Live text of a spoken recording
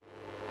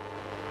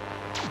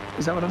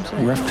Is that what I'm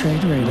saying? Rough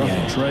Trade Radio.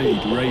 Rough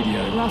Trade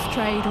Radio. Rough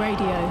Trade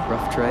Radio.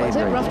 Rough Trade What is it?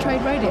 Radio. Rough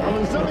Trade Radio.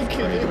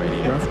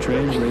 Rough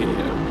Trade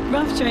Radio.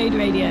 Rough Trade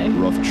Radio.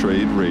 Rough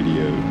Trade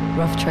Radio.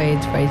 Rough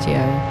Trade Radio.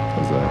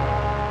 How's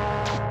that?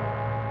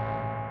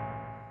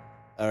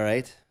 All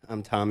right,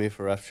 I'm Tommy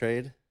for Rough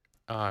Trade.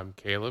 I'm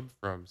Caleb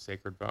from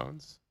Sacred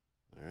Bones.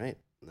 All right,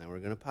 now we're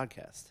going to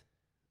podcast.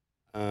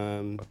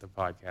 Let the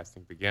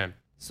podcasting begin.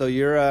 So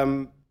you're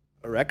a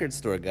record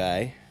store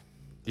guy.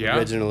 Yeah.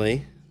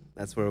 Originally,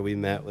 that's where we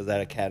met, was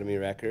at Academy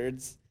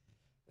Records.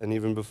 And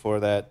even before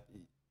that,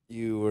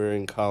 you were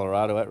in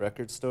Colorado at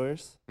record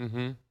stores,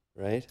 Mm-hmm.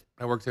 right?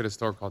 I worked at a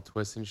store called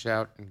Twist and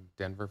Shout in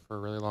Denver for a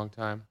really long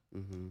time.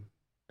 Mm-hmm.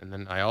 And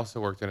then I also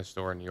worked in a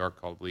store in New York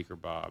called Bleecker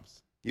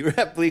Bob's. You were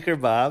at Bleecker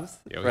Bob's?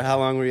 Yeah, For how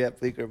long were you at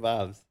Bleecker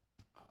Bob's?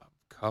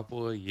 A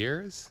couple of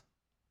years.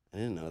 I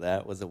didn't know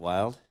that. Was it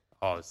wild?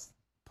 Oh, it's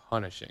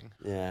punishing.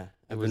 Yeah. It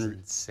I've was been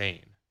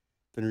insane.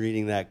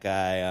 reading that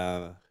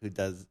guy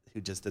who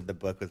just did the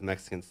book with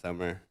Mexican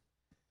Summer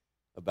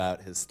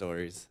about his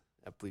stories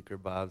at Bleecker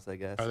Bob's, I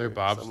guess. Are there or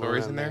Bob somewhere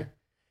stories around in there?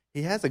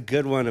 He has a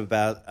good one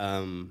about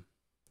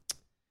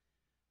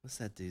what's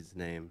that dude's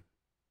name?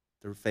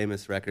 The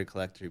famous record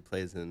collector who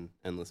plays in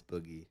Endless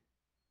Boogie.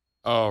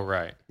 Oh,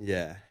 right.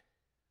 Yeah.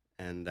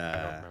 And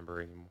I don't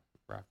remember anymore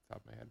off the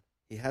top of my head.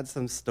 he had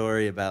some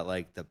story about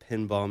like the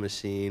pinball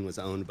machine was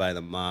owned by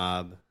the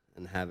mob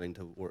and having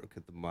to work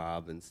at the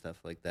mob and stuff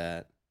like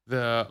that.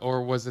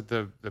 Or was it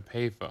the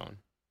payphone?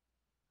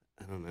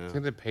 I don't know. I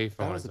think the payphone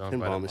That was is a owned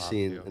by the pinball mob,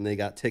 machine, too. and they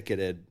got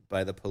ticketed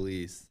by the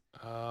police.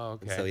 Oh,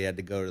 And okay. so he had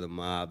to go to the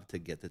mob to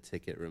get the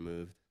ticket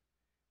removed.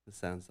 It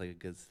sounds like a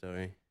good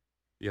story.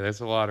 Yeah,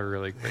 there's a lot of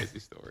really crazy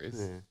stories.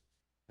 Yeah.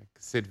 Like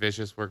Sid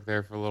Vicious worked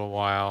there for a little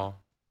while.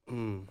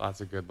 Mm.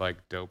 Lots of good like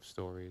dope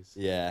stories.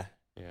 Yeah.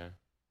 Yeah.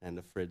 And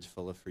a fridge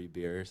full of free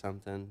beer or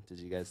something. Did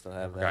you guys still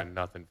have I've that? got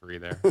nothing free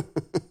there.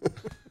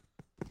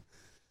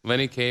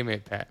 Lenny Kaye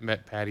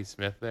met Patti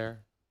Smith there.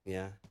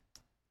 Yeah.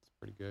 It's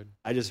pretty good.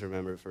 I just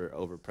remember for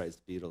overpriced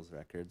Beatles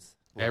records.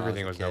 when I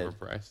Everything a was kid.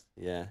 overpriced.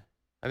 Yeah.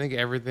 I think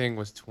everything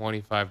was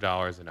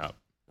 $25 and up.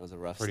 That was a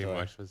rough Pretty store.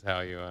 much was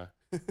how you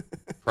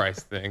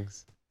price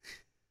things.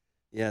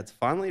 Yeah, it's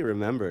fondly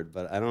remembered,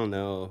 but I don't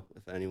know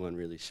if anyone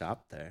really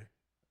shopped there.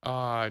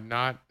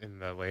 Not in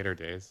the later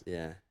days.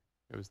 Yeah.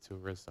 It was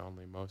tourists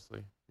only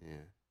mostly. Yeah.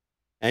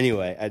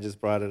 Anyway, I just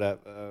brought it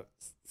up.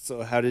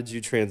 So how did you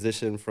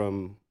transition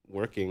from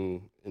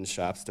working in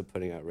shops to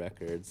putting out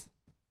records?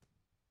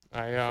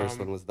 First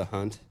one was The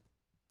Hunt.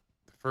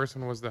 The first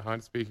one was The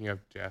Hunt. Speaking of,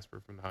 Jasper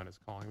from The Hunt is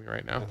calling me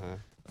right now. Uh-huh.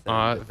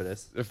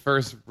 Serendipitous. The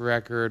first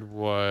record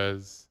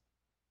was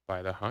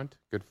by The Hunt,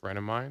 good friend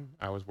of mine.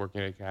 I was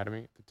working at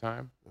Academy at the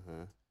time,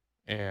 Uh-huh.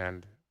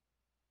 and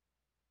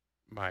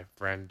my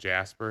friend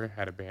Jasper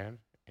had a band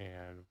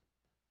and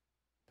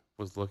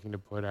was looking to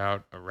put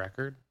out a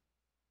record,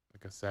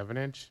 like a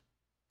 7-inch,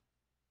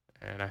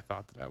 and I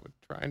thought that I would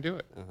try and do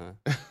it.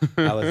 Uh-huh.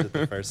 How was it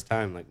the first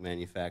time, like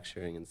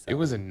manufacturing and stuff? It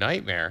was a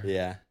nightmare.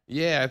 Yeah.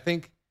 Yeah, I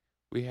think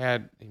we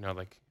had,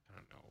 like, I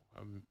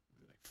don't know,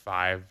 like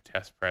 5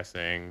 test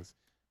pressings.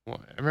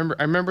 Well, I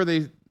remember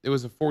it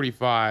was a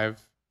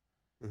 45,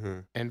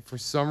 Uh-huh. and for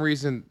some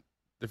reason,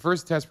 the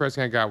first test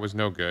pressing I got was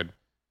no good.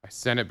 I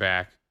sent it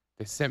back.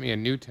 They sent me a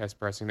new test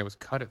pressing that was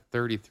cut at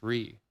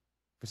 33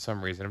 for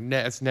some reason.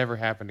 It's never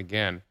happened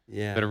again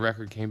Yeah. that a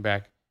record came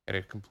back at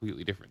a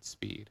completely different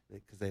speed.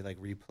 Because they like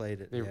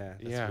replayed it. They- Yeah.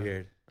 That's yeah.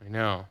 weird. I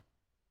know.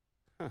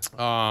 Huh.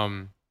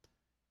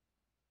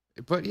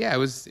 But yeah, it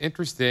was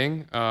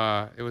interesting.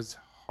 It was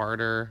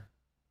harder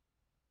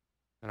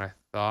than I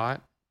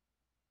thought,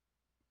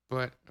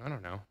 but I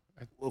don't know.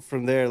 Well,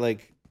 from there,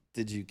 like,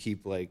 did you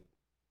keep like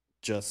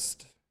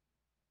just?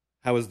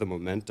 How was the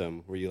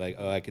momentum? Were you like,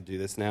 oh, I could do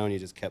this now, and you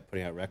just kept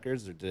putting out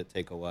records, or did it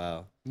take a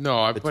while? No,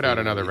 I put out Between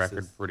another releases.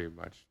 record pretty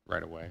much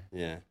right away.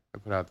 Yeah, I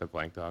put out the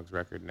Blank Dogs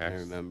record I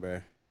next.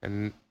 remember.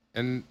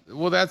 And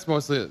well, that's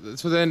mostly.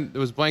 So then it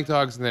was Blank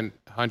Dogs, and then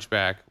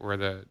Hunchback were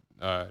the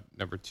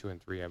number 2 and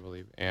 3, I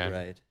believe. And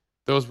Right,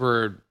 those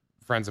were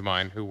friends of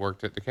mine who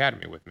worked at the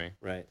Academy with me.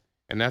 right.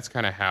 And that's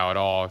kind of how it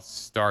all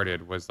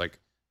started, was like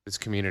this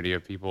community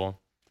of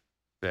people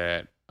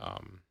that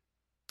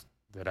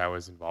that I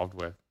was involved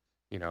with.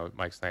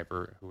 Mike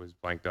Sniper, who was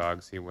Blank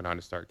Dogs, he went on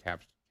to start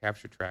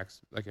Capture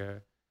Tracks like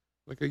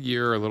a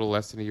year or a little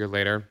less than a year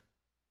later.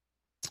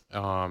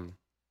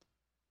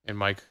 And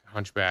Mike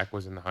Hunchback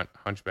was in the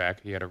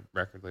Hunchback. He had a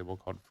record label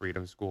called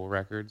Freedom School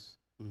Records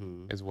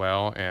Mm-hmm. as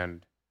well,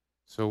 and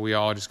so we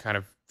all just kind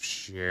of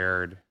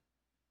shared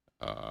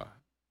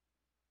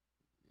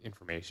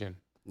information,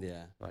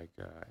 Yeah,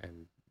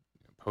 and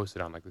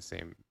posted on like the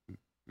same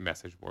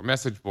message board.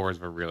 Message boards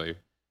were really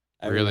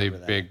I really remember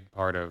that. big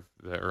part of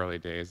the early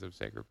days of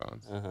Sacred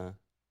Bones. Uh-huh.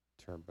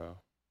 Turbo.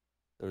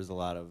 There was a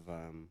lot of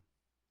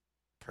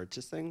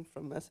purchasing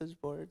from message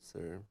boards,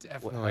 or what- how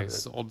Definitely did it-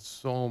 sold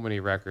so many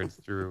records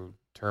through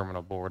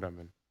Terminal Boredom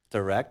and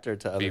direct or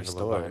to other Viva La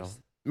stores.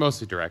 Vinyl.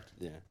 Mostly direct.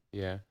 Yeah,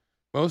 Yeah.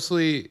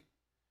 Mostly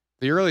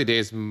the early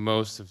days,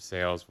 most of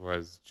sales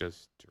was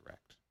just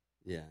direct.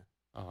 yeah.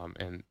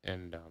 And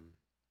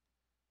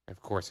Of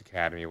course,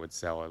 Academy would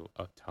sell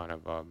a ton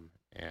of them,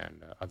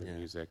 and other Yeah.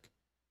 music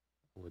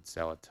would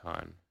sell a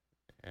ton.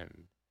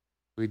 And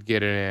we'd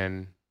get it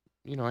in,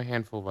 a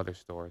handful of other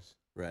stores.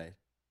 Right.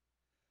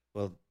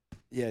 Well,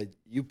 yeah,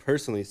 you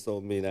personally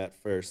sold me that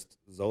first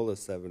Zola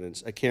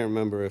 7-inch. I can't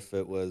remember if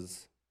it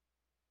was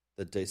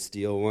the De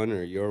Steel one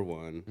or your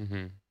one.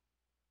 Mm-hmm.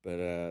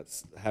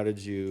 But how did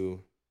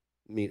you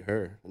meet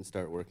her and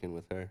start working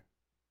with her?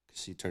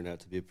 'Cause she turned out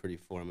to be a pretty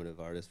formative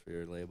artist for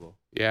your label.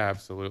 Yeah,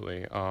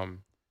 absolutely.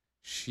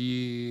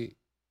 She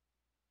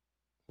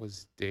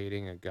was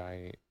dating a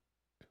guy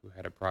who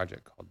had a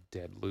project called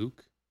Dead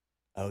Luke.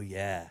 Oh,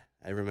 yeah.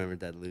 I remember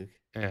that, Luke.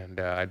 And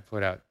I'd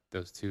put out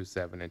those 2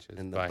 7-inches.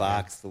 And the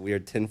box, the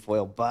weird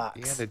tinfoil box.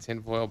 Yeah, the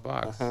tinfoil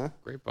box. Uh-huh.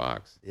 Great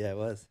box. Yeah, it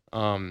was.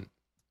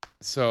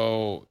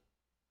 So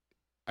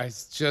I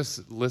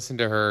just listened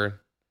to her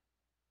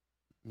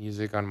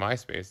music on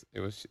MySpace.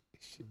 It was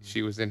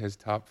she was in his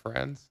top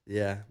friends.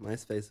 Yeah,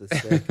 MySpace was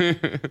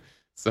sick.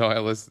 So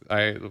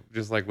I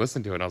just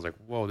listened to it and I was like,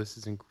 whoa, this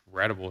is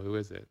incredible. Who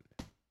is it?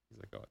 He's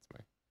like, oh, it's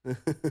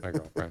my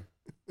girlfriend.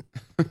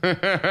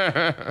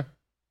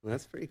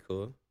 That's pretty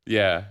cool.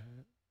 Yeah,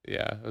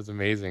 it was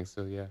amazing.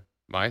 So yeah,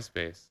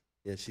 MySpace.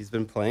 Yeah, she's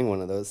been playing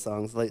one of those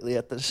songs lately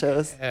at the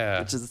shows, Yeah.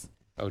 which is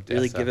Odessa.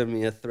 really giving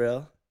me a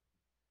thrill.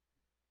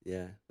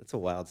 Yeah, that's a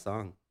wild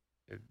song.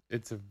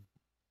 It's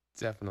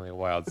definitely a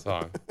wild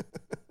song.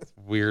 It's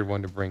a weird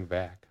one to bring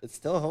back. It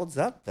still holds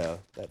up, though,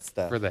 that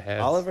stuff. For the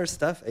heads. All of her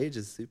stuff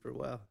ages super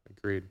well.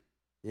 Agreed.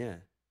 Yeah.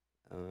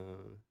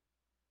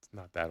 It's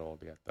not that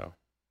old yet, though.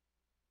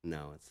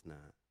 No, it's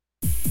not.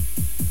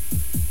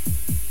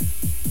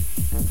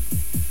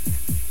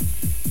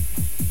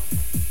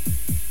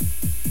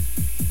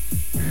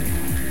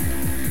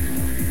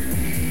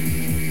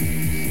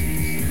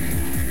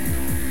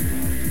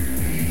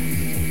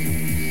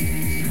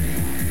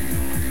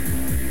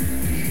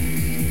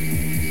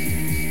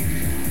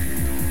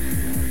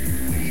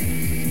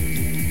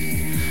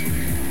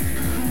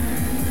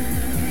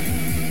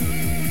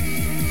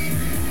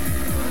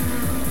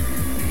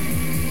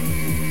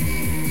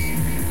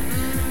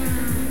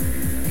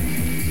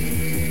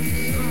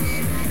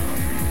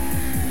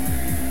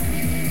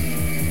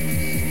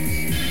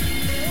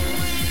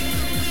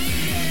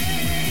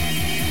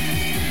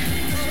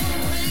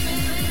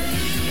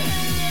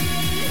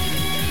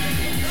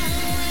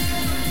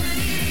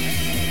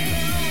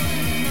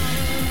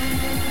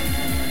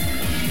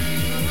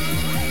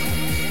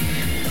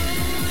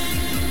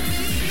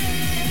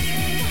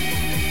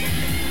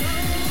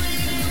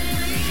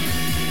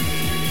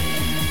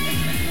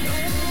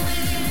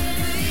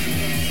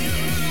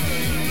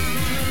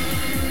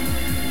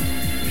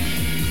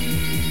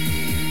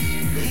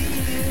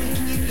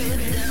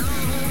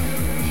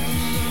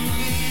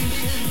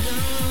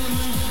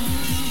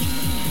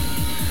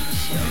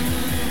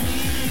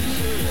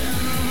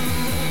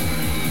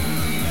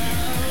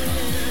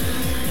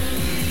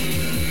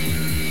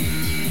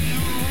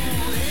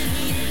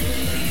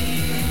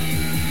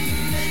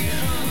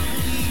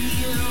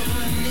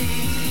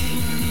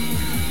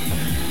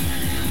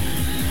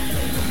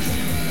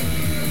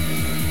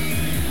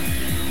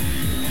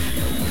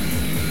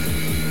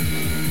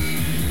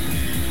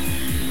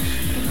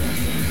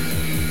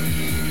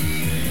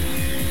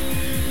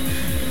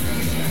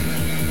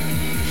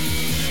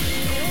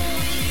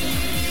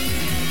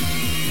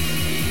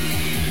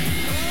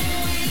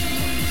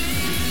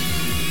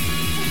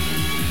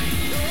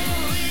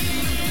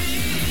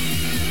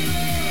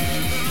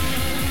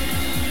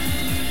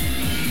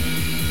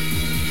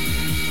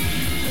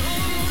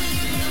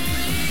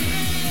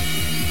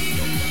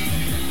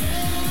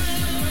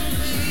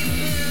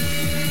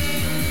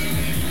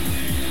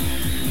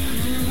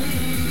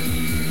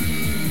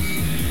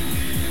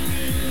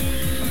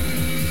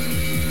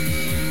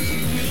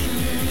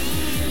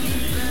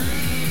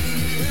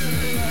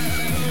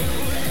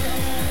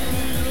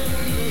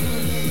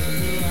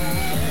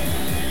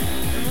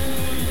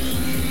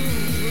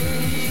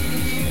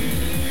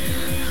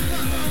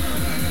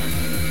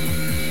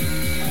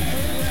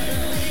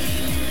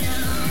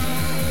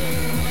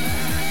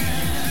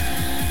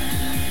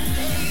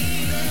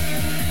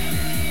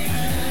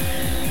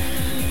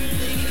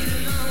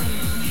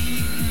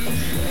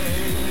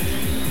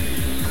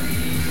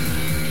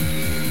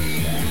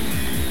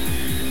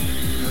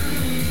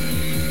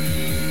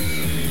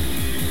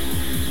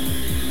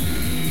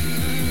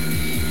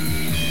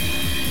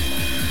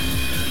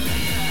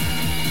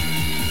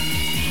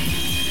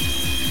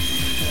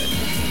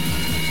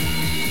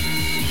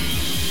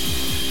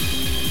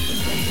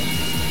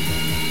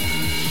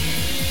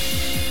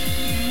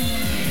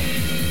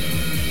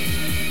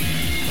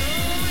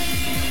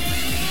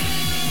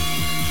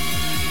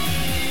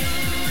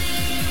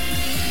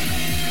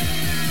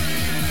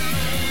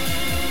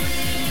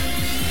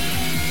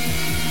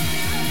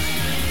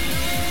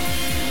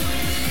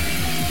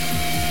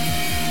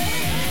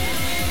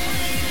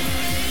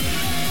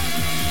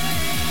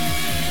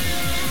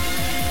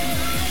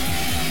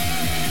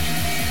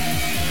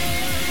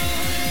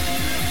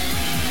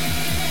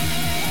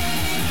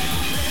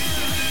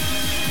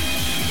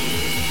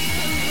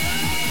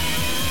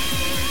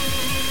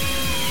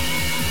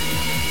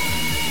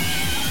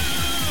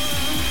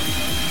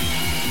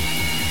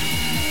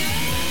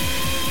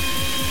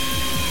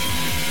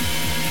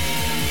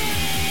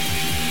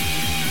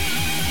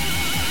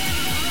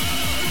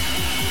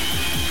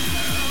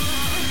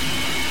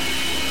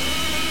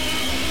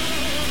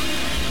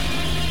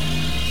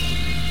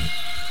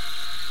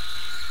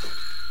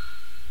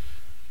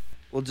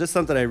 Well, just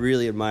something I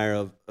really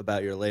admire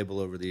about your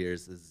label over the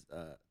years is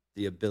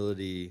the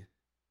ability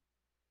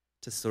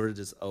to sort of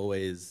just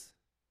always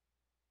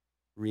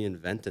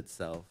reinvent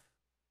itself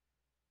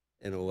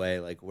in a way,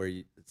 like where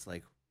it's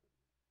like,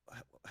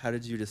 how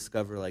did you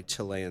discover like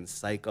Chilean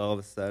Psych all of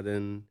a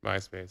sudden?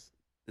 MySpace.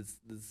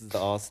 This is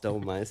all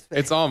still MySpace.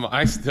 It's all.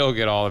 I still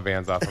get all the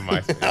bands off of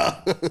MySpace.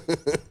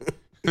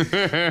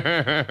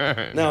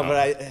 No, but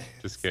I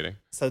just kidding.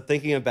 So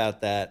thinking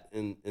about that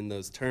in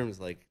those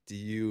terms, like, do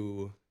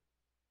you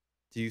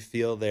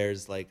feel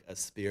there's like a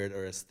spirit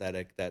or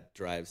aesthetic that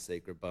drives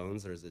Sacred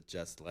Bones, or is it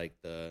just like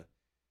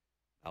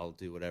I'll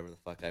do whatever the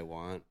fuck I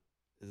want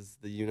is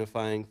the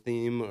unifying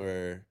theme?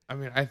 Or I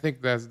mean, I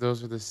think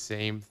those are the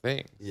same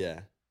things. Yeah,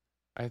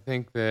 I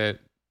think that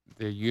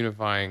the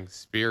unifying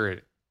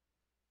spirit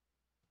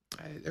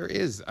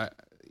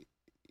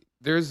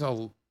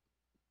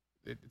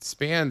it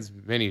spans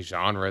many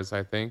genres,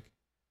 I think,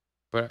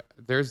 but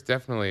there's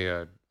definitely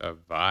a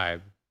vibe.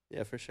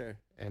 Yeah, for sure.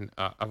 And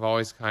I've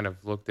always kind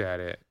of looked at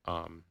it,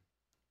 like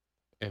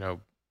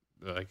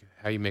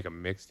how you make a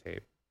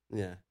mixtape.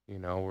 Yeah.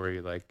 Where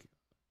you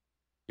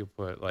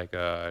put like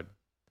a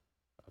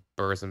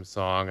Burzum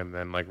song and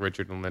then like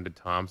Richard and Linda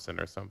Thompson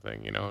or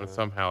something, and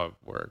somehow it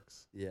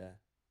works. Yeah.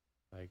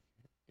 Like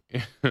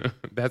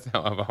that's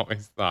how I've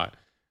always thought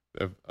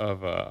of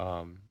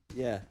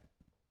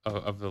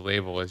the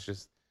label. It's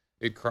just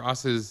it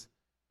crosses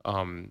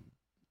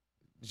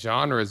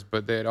genres,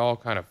 but it all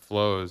kind of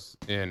flows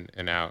in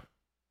and out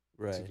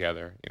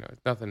together.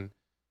 It's nothing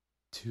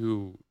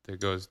that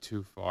goes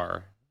too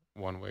far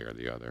one way or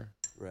the other.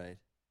 Right.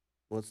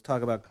 Well, let's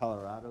talk about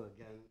Colorado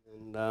again,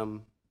 and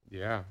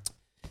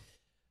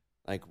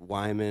like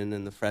Wyman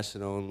and the Fresh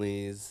and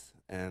Onlys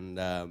and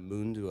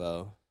Moon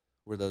Duo.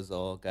 Were those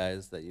all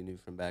guys that you knew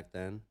from back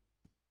then?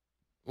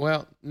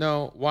 Well,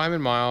 no.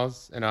 Wyman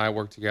Miles and I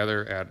worked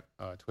together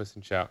at Twist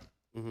and Shout,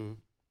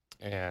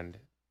 and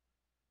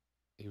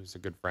he was a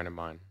good friend of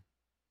mine.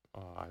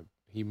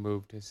 He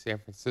moved to San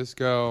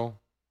Francisco.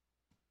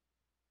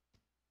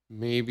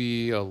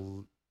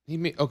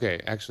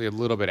 Actually a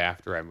little bit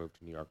after I moved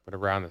to New York, but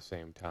around the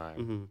same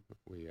time,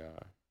 we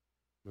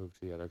moved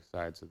to the other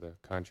sides of the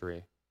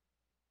country,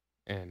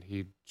 and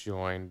he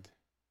joined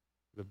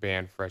the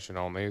band Fresh and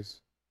Onlys.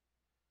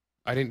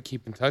 I didn't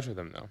keep in touch with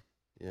him though.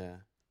 Yeah.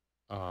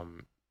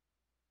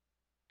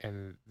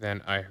 And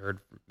then I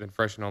heard that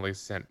Fresh and Onlys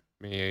sent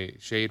me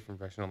Shade from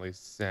Fresh and Onlys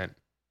sent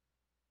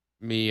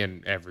me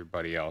and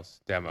everybody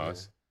else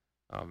demos,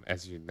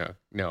 as you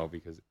know,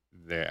 because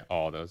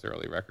all those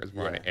early records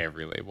were on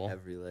every label.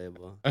 Every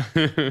label.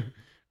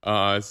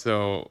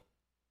 So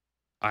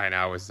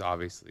I was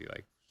obviously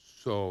like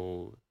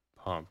so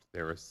pumped.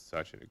 They were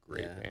such a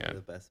great band.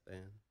 The best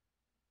band.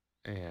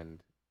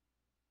 And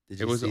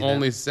it was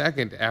only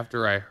second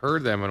after I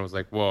heard them and was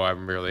like, whoa,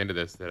 I'm really into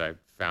this, that I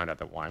found out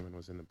that Wyman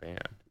was in the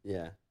band.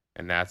 Yeah.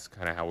 And that's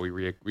kind of how we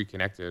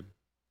reconnected.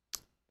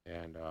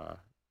 And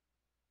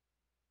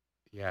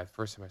the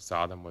first time I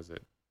saw them was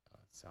at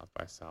South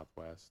by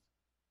Southwest.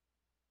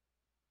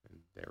 And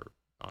they were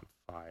on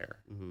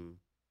fire. Mm-hmm.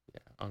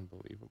 Yeah,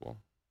 unbelievable.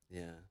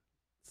 Yeah,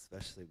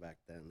 especially back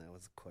then. That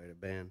was quite a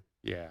band.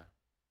 Yeah.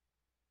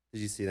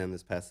 Did you see them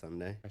this past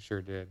Sunday? I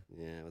sure did.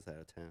 Yeah, I was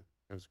out of town.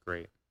 It was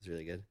great. It was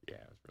really good? Yeah,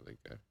 it was really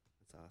good.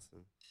 That's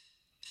awesome.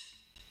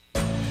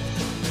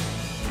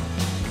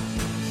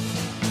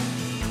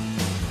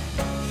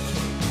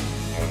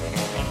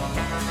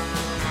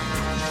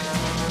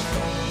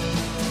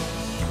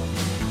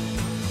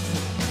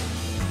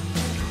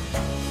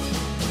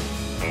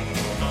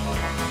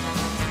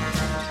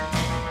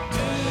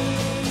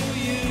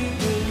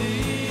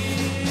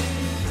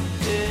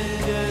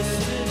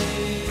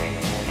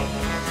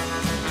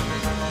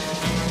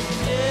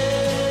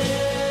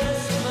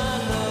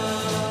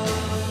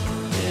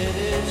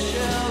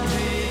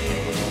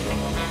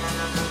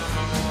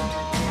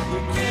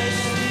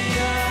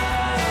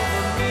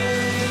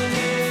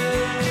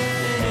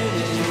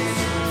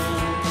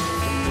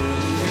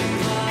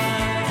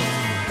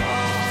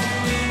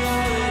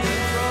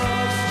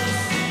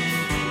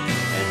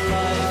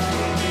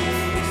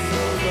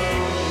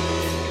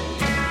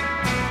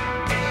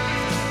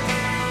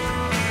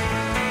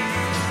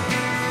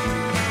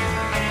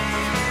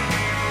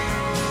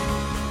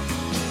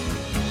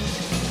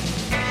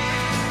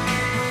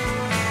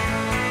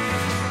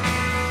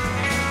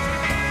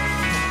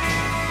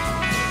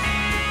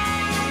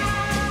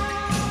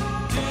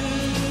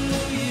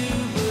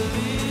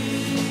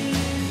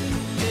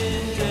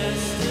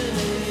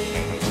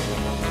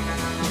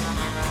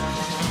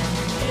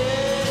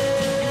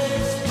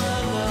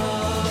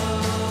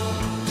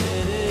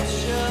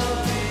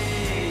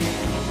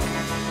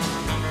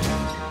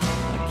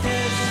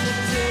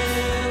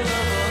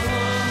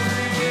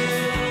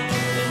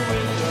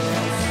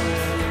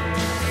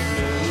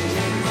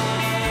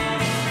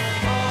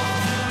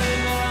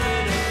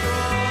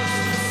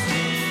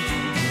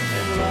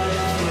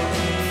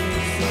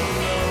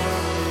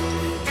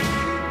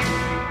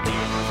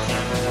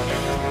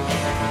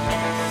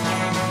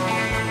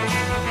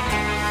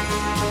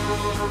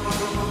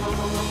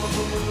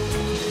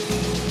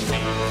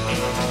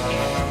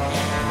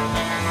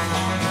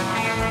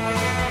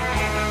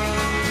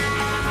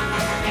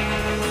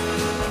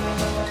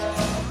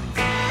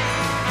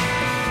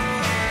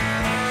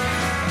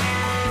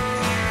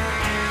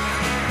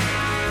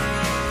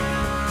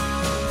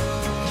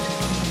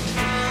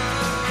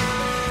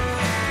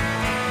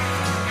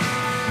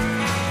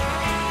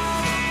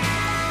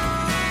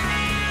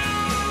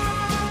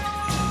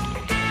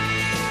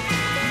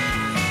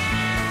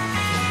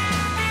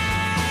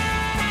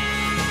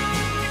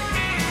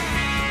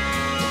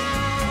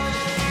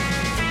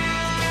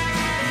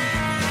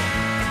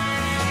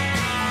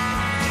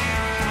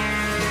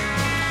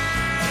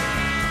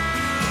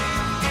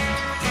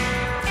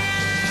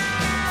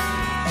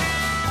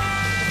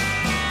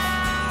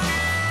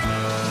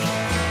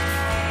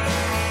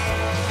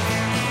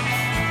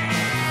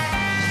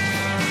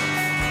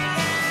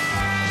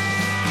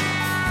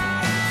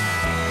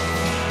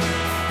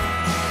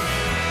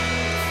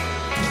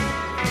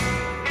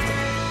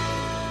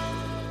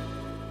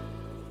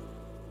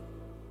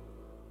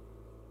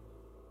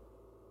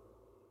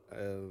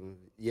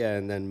 Yeah,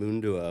 and then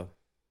Moon Duo.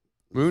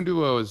 Moon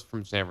Duo is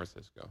from San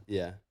Francisco.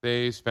 Yeah.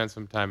 They spent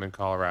some time in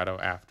Colorado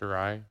after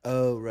I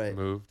Oh, right.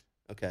 moved.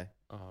 Okay.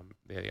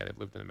 They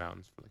lived in the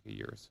mountains for like a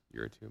year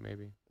or two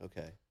maybe.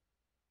 Okay.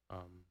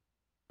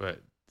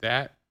 But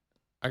that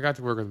I got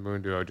to work with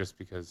Moon Duo just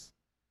because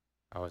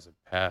I was a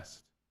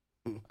pest.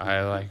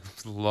 I like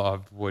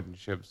loved Wooden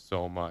Ships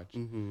so much,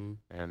 Mm-hmm.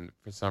 and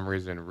for some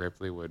reason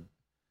Ripley would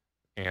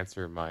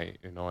answer my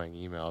annoying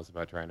emails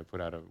about trying to put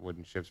out a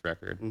Wooden Ships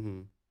record,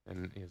 Mm-hmm.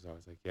 and he was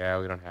always like, "Yeah,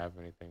 we don't have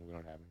anything.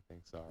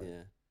 Sorry."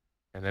 Yeah.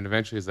 And then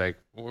eventually he's like,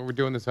 "Well, we're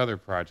doing this other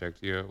project.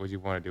 Would you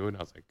want to do it?" And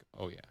I was like,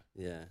 "Oh yeah,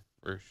 Yeah.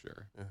 for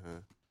sure."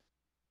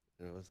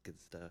 That was good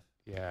stuff.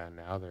 Yeah.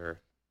 Now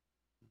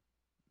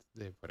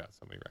they put out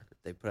so many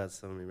records. They put out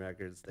so many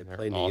records. They And they're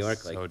play New all York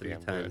so like 3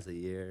 damn times good. a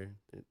year.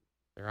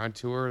 They're on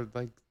tour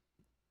like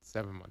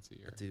 7 months a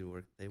year. They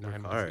work 9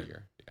 months hard. a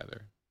year. Yeah,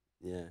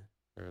 Yeah.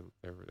 they're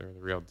the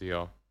real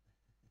deal.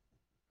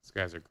 These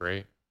guys are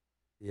great,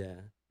 Yeah.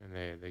 and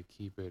they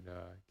keep it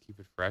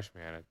fresh,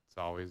 man. It's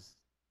always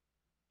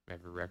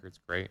every record's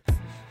great.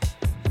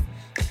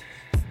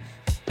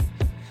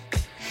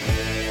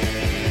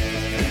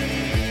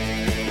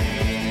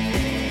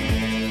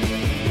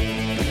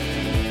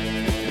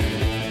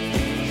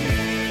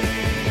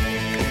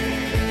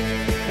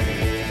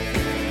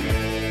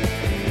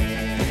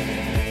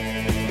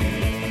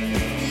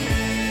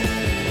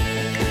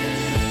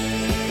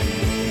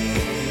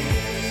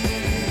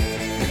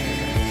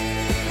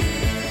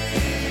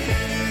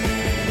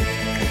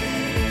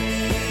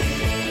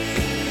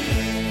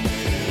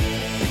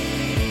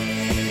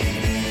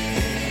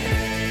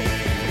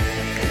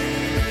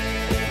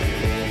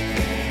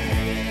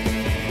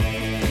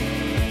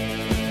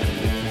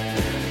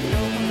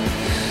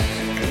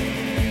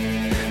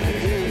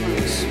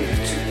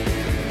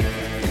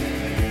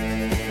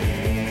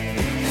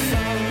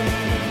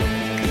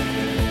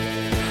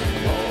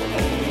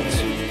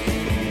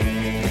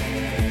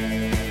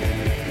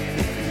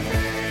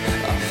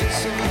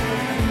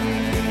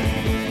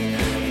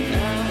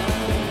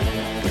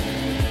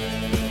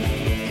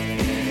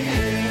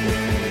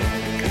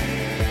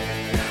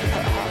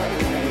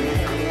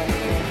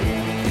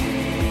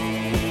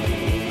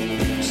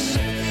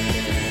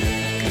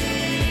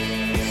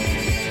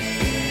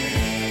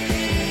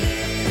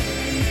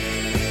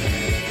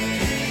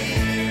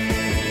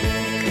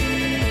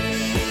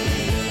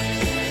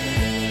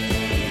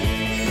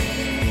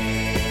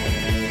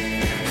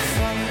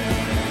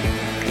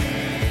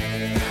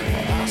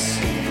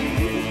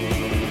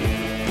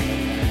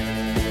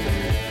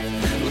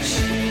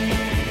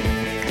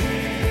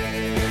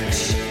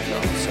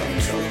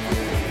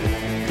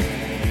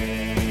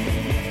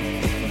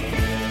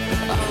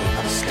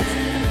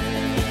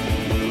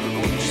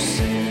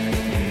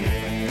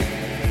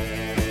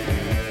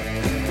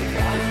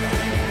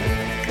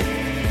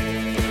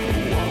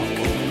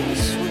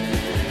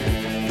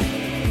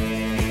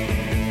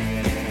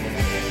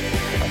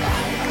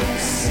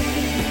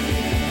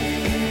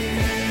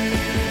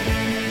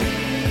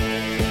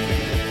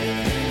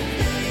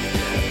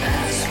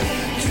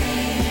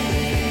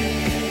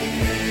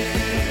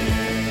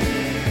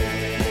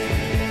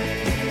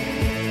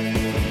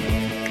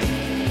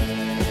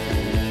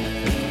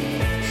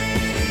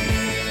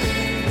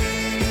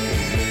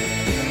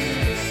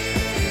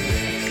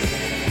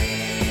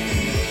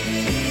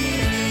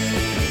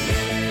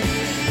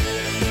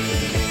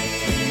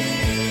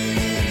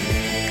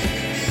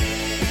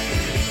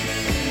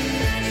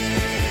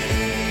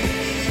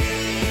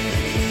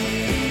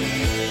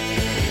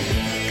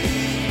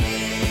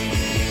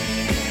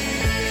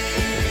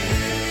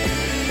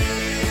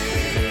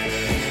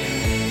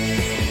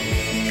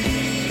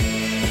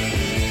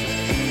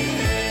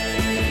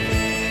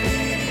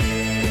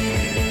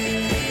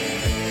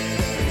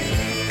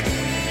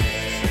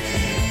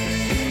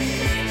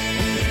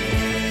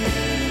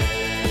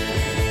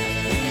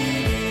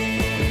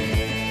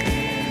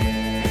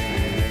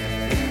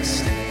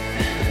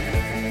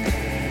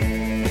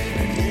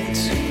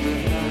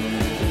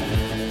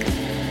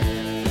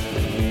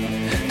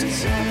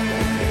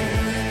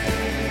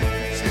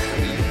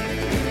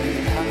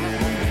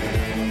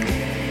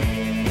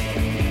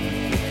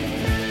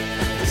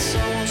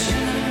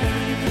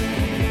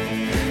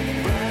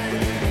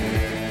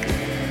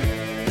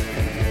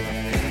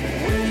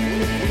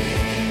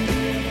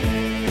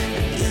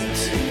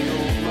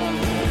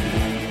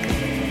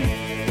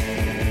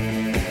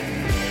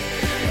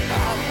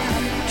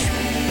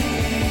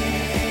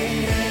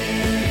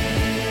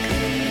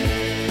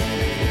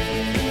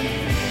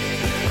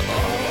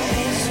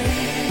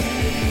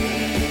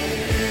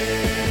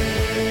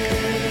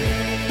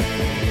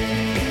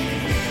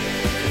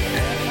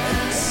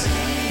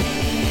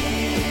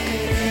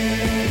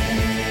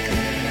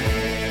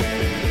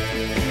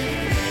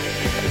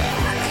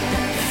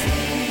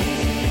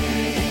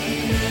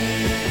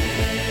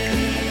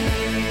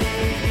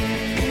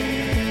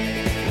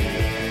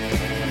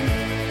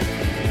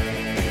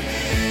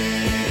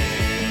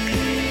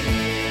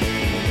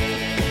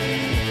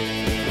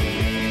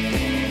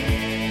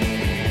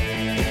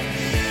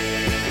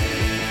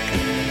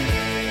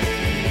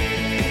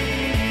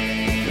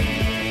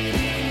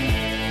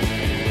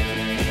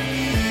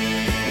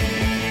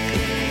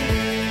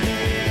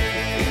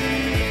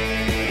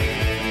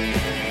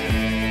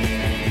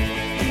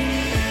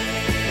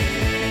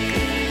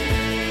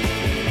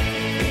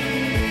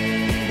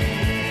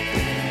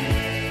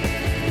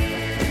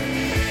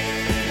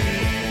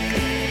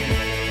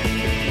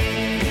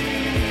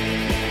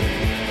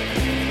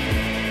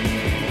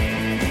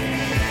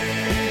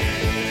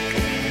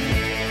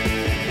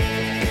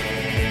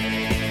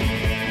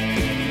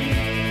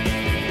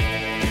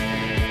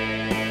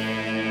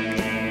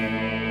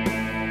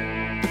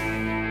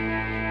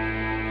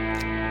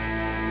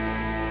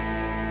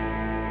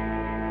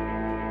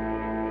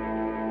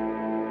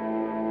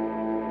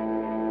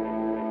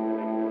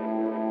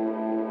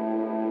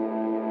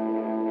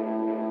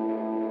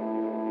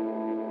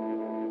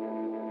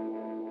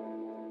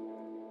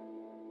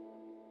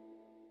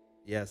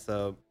 Yeah,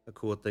 so a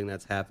cool thing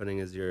that's happening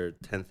is your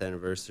 10th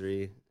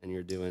anniversary, and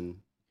you're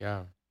doing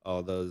Yeah.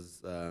 all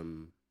those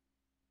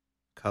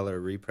color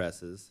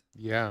represses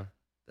Yeah.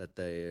 that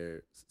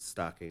they're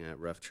stocking at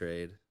Rough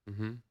Trade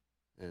Mm-hmm.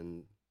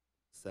 and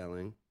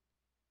selling.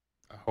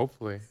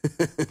 Hopefully.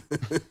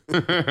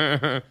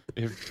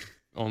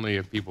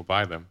 if people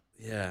buy them.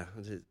 Yeah,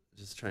 I'm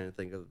just trying to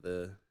think of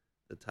the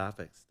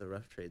topics, the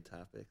Rough Trade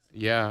topics.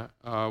 Yeah.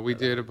 We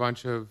did a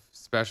bunch of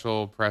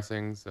special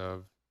pressings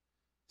of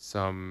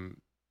some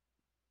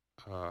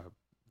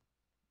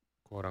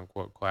quote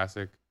unquote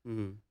classic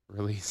Mm-hmm.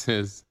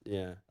 releases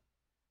Yeah,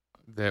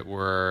 that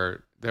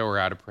were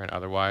out of print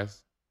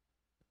otherwise.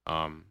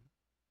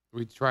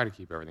 We try to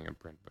keep everything in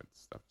print, but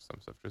some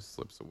stuff just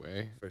slips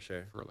away for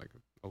sure. for like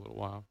a little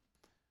while.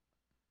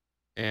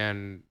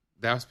 And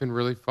that's been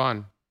really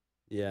fun.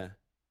 Yeah,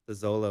 the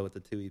Zola with the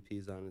 2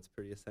 EPs on, it's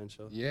pretty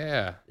essential.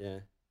 Yeah. Yeah.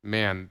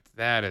 Man,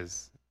 that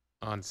is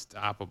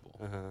unstoppable.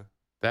 Uh-huh.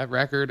 That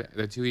record,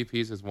 the 2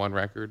 EPs is one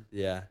record.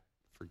 Yeah,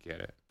 Forget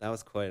it. that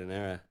was quite an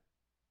era.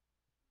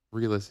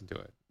 Re-listen to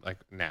it like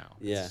now.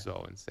 Yeah. It's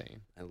so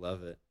insane. I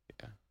love it.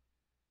 Yeah.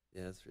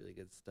 Yeah, it's really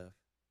good stuff.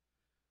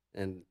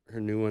 And her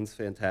new one's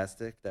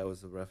fantastic. That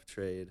was the Rough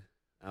Trade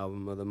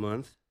album of the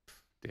month.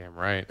 Damn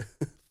right.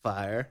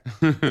 Fire.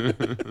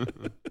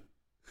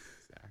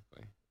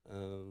 Exactly.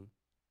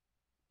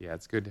 Yeah,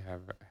 it's good to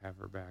have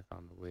her back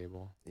on the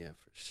label. Yeah,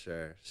 for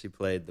sure. She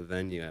played the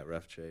venue at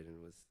Rough Trade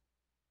and was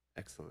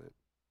excellent.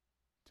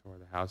 Tore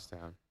the house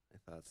down.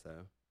 I thought so.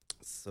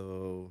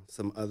 So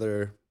some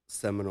other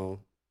seminal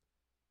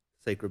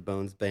Sacred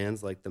Bones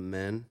bands like the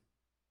Men.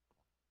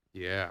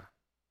 Yeah.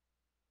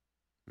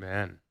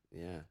 Man.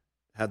 Yeah.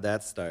 How'd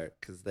that start?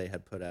 Because they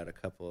had put out a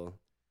couple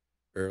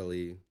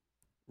early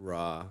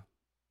raw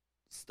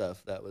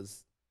stuff that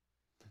was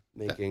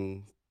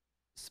making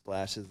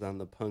splashes on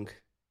the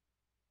punk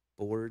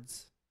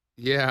boards.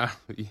 Yeah.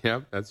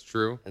 Yep, that's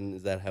true. And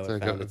is that how It's it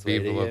like found a its way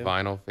to Viva you?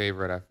 vinyl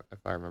favorite, if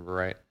I remember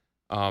right.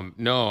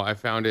 No, I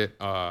found it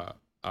at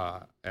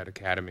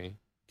Academy.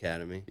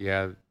 Academy.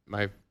 Yeah,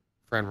 my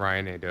friend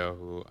Ryan Nadeau,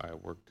 who I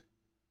worked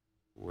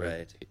with,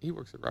 Right. he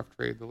works at Rough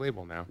Trade, the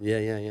label now.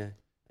 Yeah.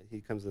 He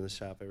comes in the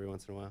shop every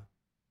once in a while.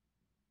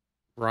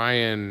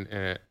 Ryan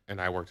and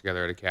I worked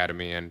together at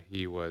Academy, and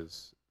he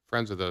was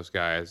friends with those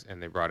guys,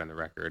 and they brought in the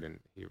record, and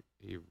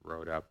he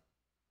wrote up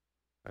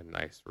a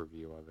nice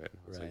review of it. And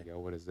I was Right. like, yo,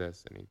 what is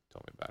this? And he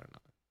told me about it. And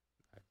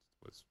I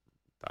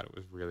thought it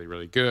was really,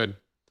 really good.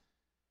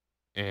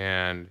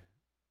 And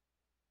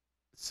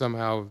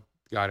somehow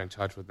got in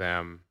touch with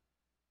them,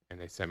 and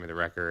they sent me the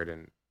record,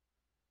 and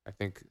I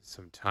think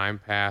some time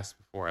passed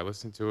before I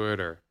listened to it,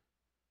 or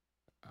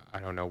I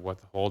don't know what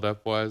the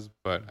holdup was,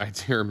 but I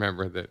do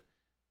remember that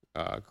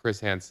Chris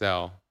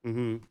Hansel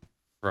Mm-hmm.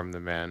 from the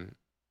Men,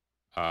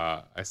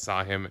 I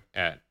saw him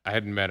I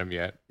hadn't met him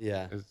yet.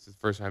 Yeah. It was the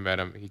first time I met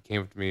him. He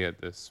came to me at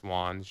the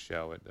Swans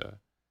show at the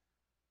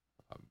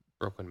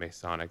Brooklyn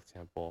Masonic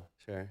Temple,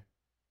 Sure.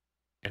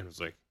 and was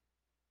like,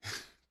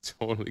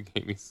 totally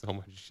gave me so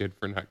much shit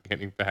for not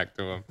getting back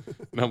to him.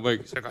 And I'm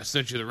like, he's like, I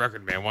sent you the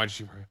record, man. Why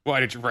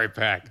did you write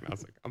back? And I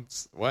was like,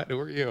 what? Who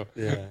are you?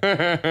 Yeah.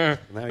 And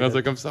Now I you was know.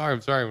 like, I'm sorry. I'm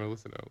going to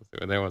listen to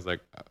it. And then I was like,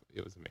 oh,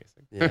 it was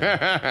amazing.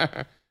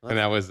 Yeah. And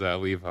that was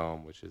Leave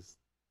Home, which is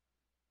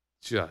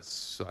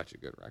just such a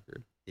good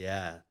record.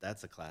 Yeah,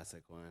 that's a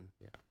classic one.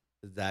 Yeah.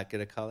 Did that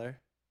get a color?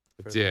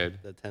 It for did.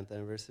 The 10th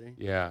anniversary?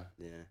 Yeah.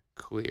 Yeah.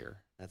 Clear,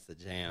 That's the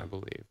I jam.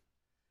 believe.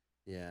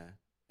 Yeah.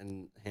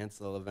 And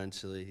Hansel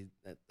eventually,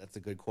 that's a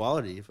good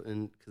quality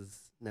because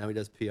now he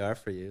does PR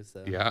for you.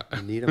 So Yeah.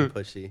 you need him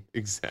pushy.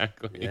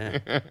 Exactly. Yeah.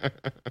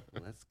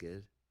 Well, that's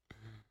good.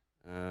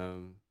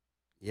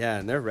 Yeah,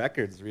 and their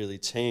records really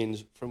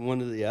change from one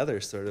to the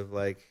other, sort of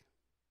like,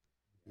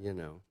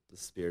 the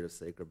spirit of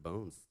Sacred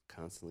Bones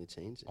constantly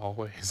changing.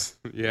 Always.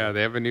 Yeah,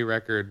 they have a new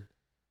record.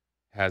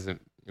 We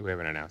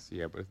haven't announced it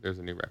yet, but there's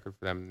a new record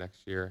for them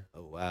next year.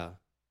 Oh, wow.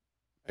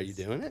 Are you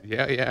doing it?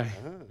 Yeah.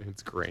 Oh.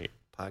 It's great.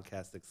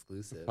 Podcast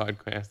exclusive.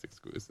 Podcast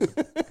exclusive.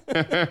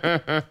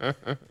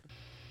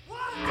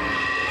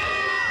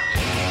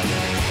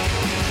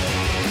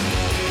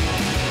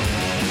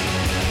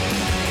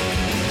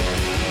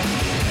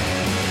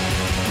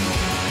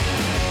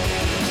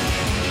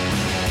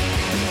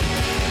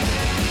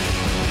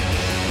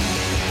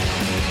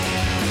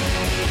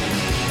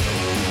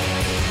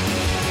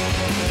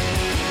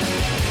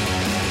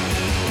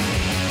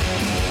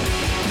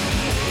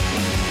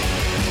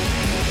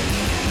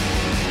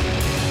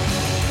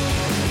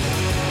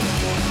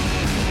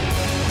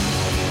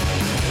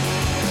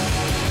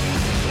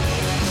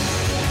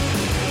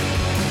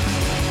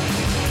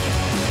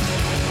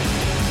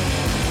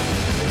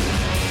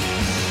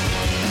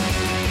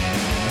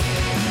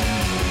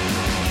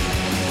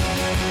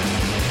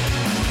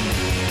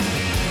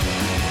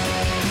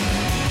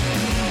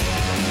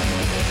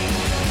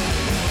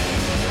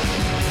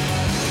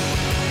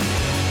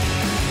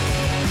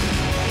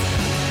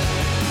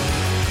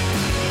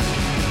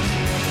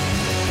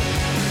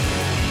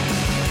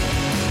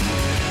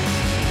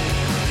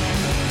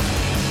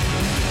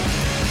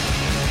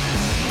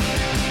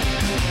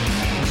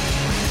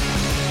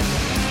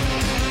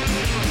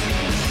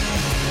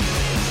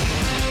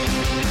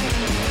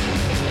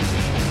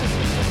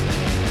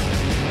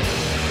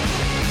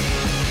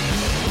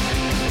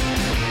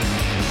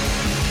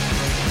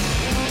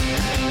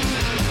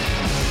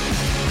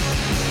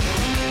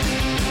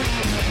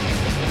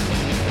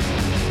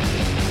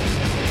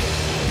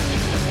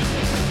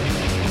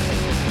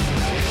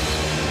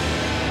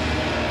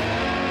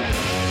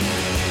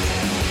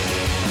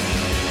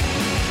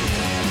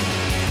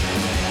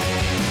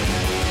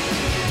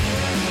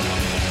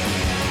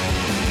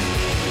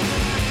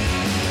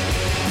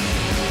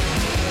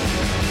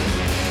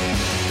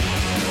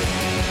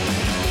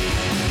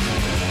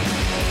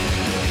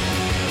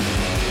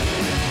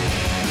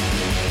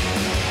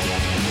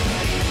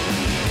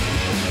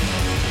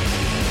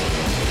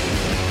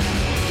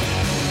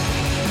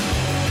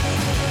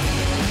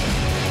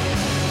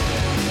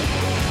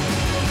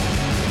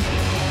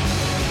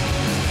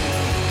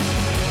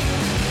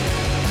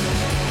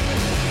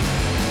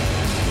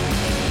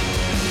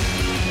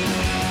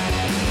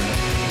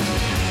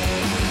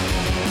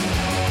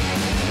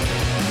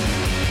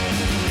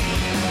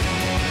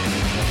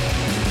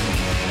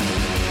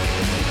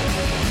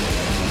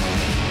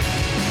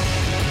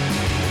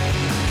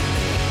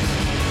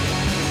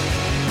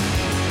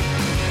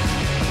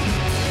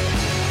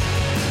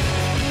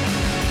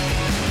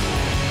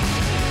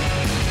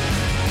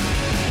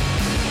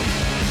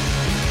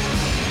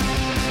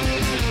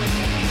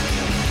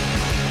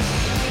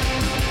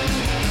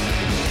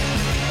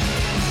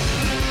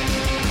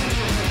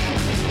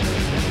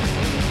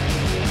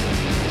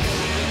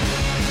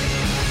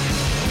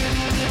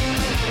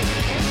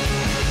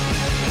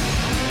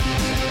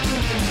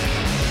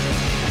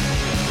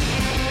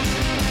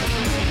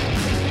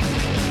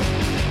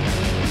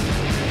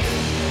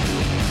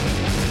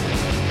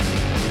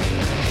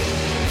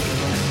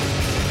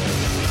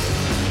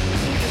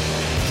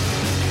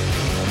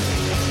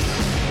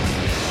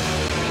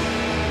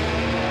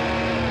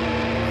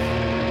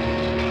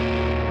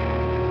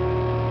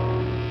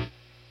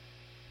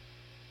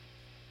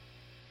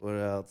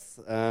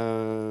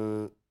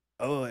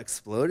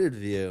 Exploded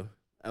View.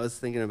 I was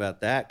thinking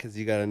about that because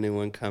you got a new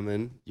one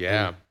coming.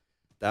 Yeah. And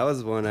that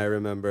was one I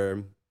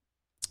remember,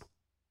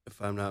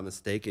 if I'm not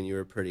mistaken, you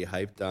were pretty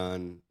hyped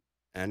on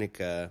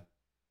Annika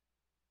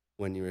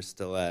when you were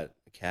still at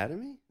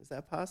Academy. Is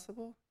that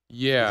possible?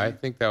 Yeah, I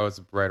think that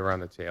was right around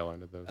the tail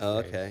end of those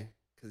Oh, days. okay.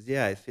 Because,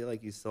 yeah, I feel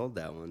like you sold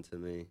that one to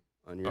me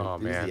on your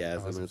enthusiasm. Man,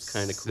 I was and it's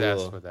kind of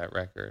obsessed cool. with that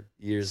record.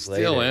 Years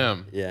Still later.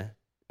 am. Yeah.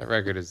 That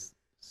record is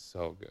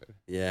so good.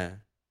 Yeah.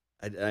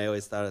 I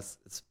always thought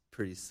it's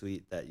pretty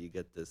sweet that you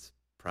get this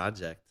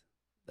project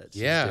that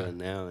she's doing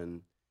now,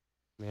 and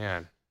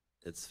man,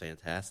 it's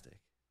fantastic.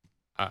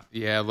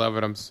 Yeah, I love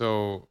it. I'm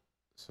so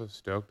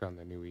stoked on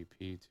the new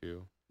EP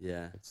too.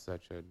 Yeah. It's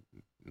such a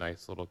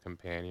nice little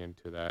companion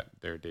to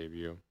their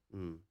debut.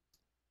 Mm.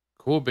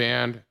 Cool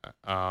band.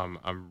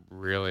 I'm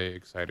really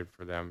excited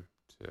for them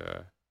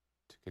to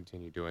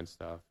continue doing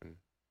stuff, and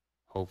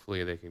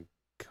hopefully they can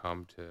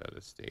come to the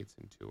States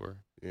and tour.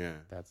 Yeah.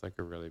 That's like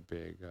a really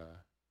big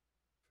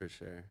For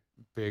sure.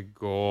 big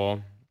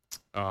goal.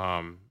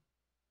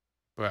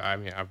 But I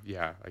mean,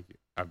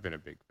 I've been a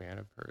big fan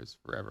of hers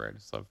forever. I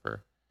just love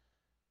her.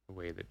 The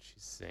way that she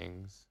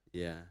sings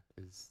Yeah.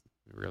 is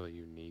really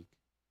unique.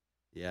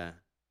 Yeah.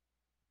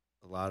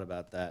 A lot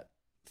about that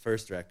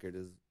first record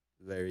is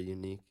very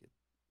unique.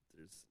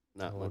 There's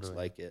not much Totally.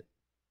 like it.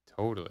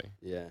 Totally.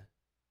 Yeah.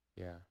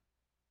 Yeah.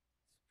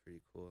 It's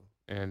pretty cool.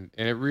 And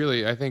it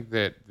really, I think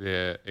that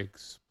the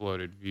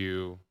Exploded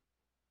View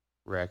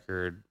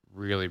record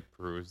really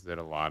proves that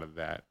a lot of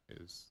that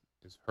is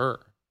her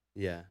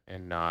Yeah.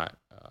 and not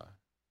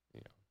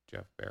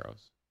Jeff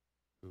Barrows,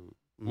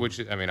 which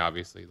I mean,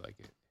 obviously, like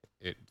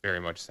it very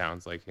much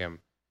sounds like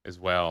him as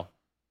well,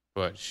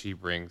 but she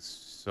brings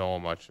so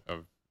much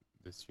of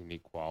this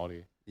unique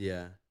quality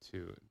Yeah.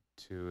 to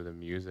the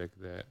music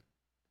that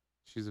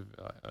she's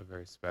a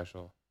very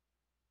special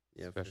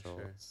For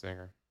sure.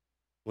 singer.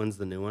 When's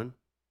the new one?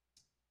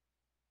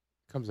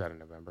 Comes out in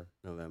November.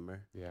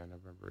 November. Yeah,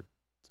 November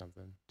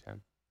something,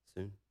 10th.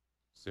 Soon.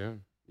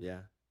 Soon.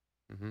 Yeah.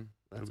 Mm-hmm.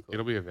 That's cool.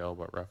 It'll be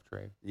available at Rough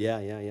Trade.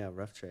 Yeah.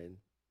 Rough Trade.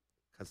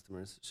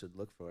 Customers should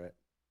look for it.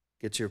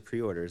 Get your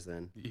pre-orders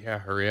then. Yeah,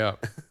 hurry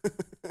up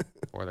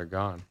or they're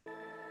gone.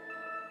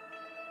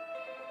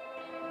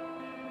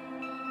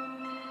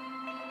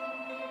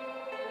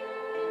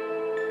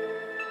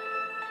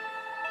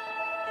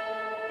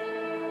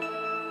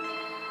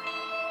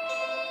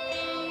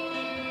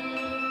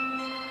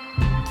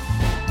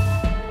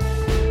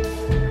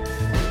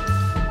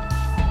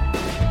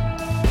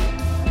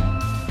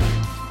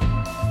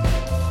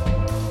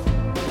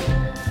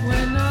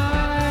 When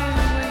I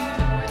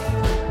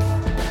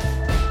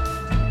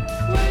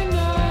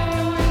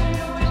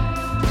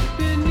wake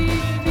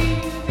beneath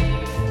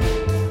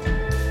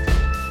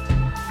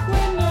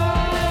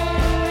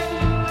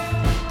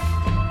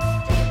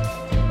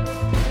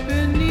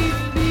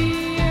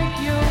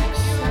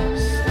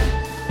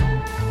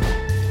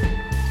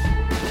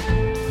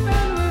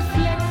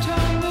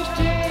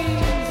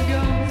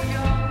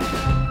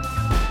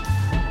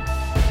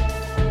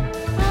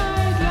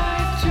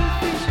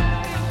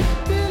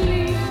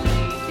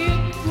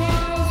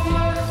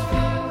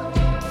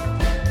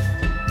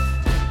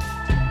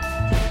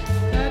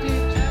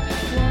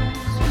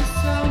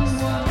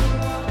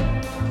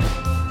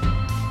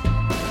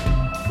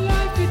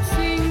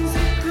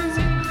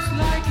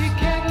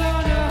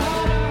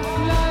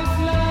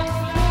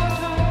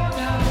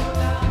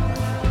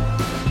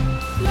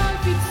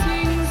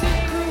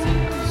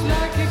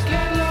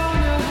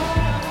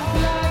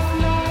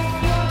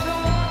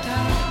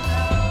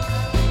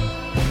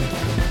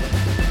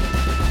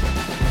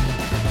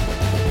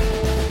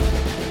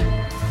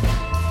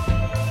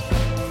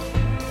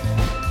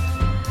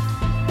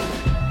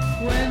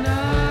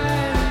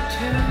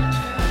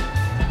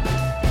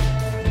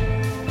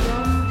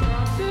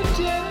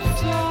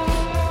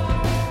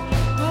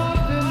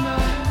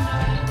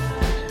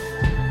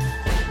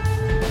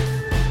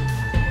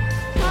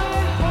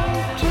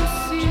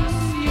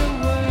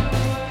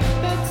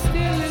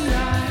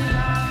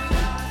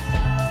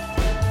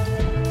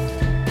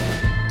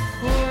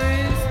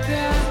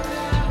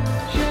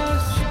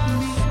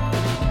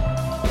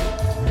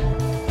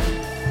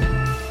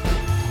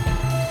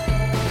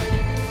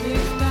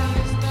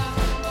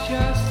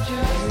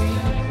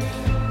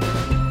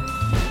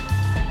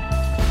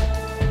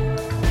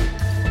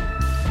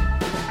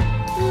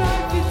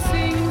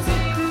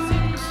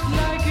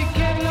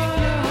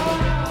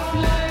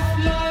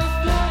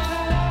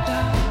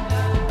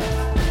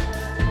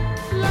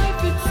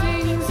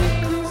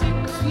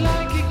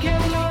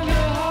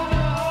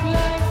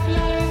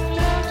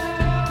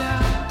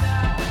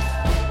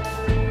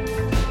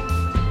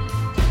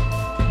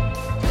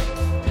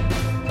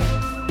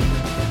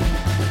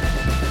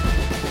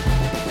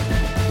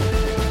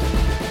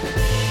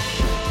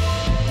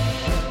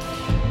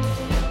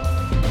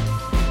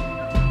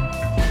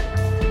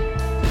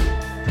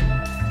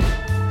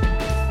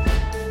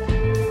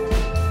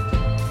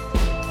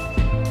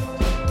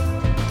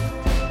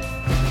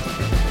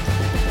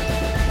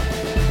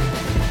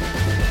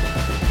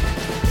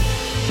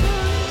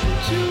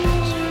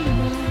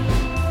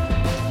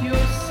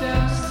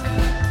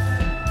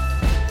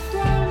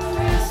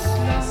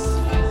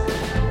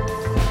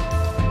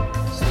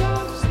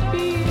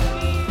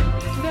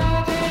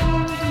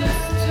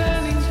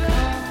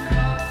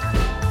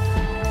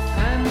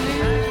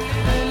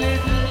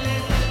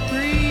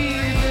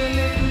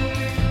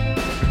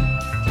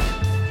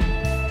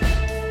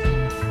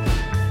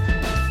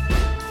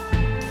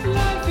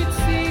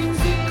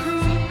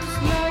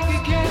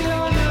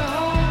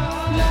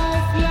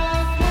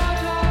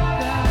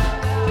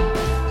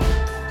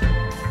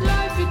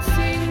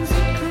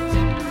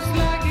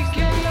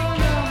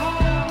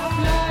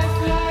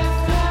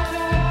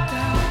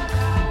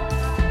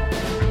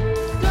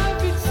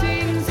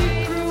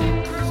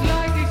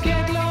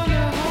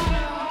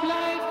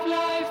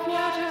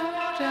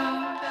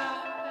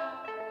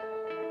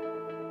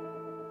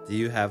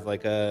have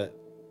like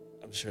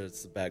I'm sure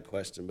it's a bad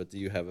question, but do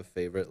you have a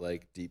favorite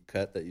like deep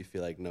cut that you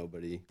feel like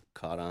nobody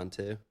caught on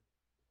to?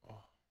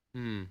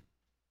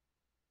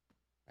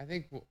 I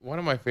think one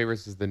of my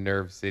favorites is the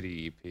Nerve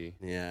City EP.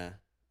 Yeah.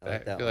 I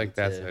feel like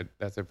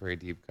that's a pretty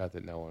deep cut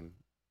that no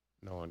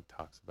one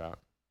talks about.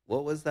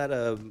 What was that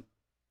a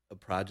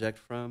project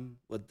from?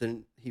 What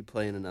didn't he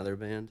play in another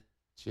band?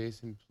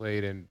 Jason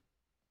played in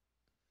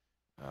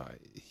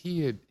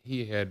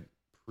he had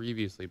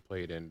previously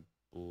played in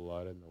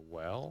Blood in the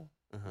Well,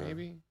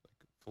 maybe?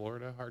 Like a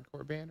Florida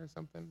hardcore band or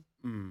something.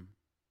 I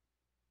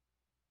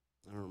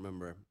don't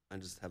remember. I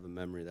just have a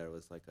memory that it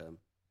was like a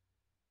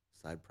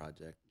side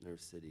project, Nerve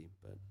City,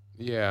 but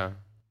yeah.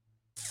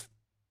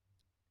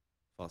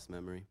 False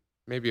memory.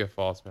 Maybe a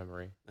false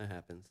memory. That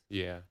happens.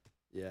 Yeah.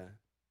 Yeah.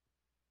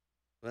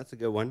 Well, that's a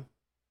good one.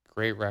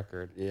 Great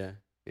record. Yeah.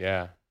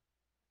 Yeah.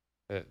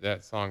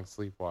 That song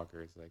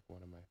Sleepwalker is like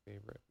one of my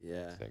favorite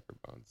Yeah. Sacred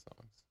Bones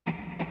songs.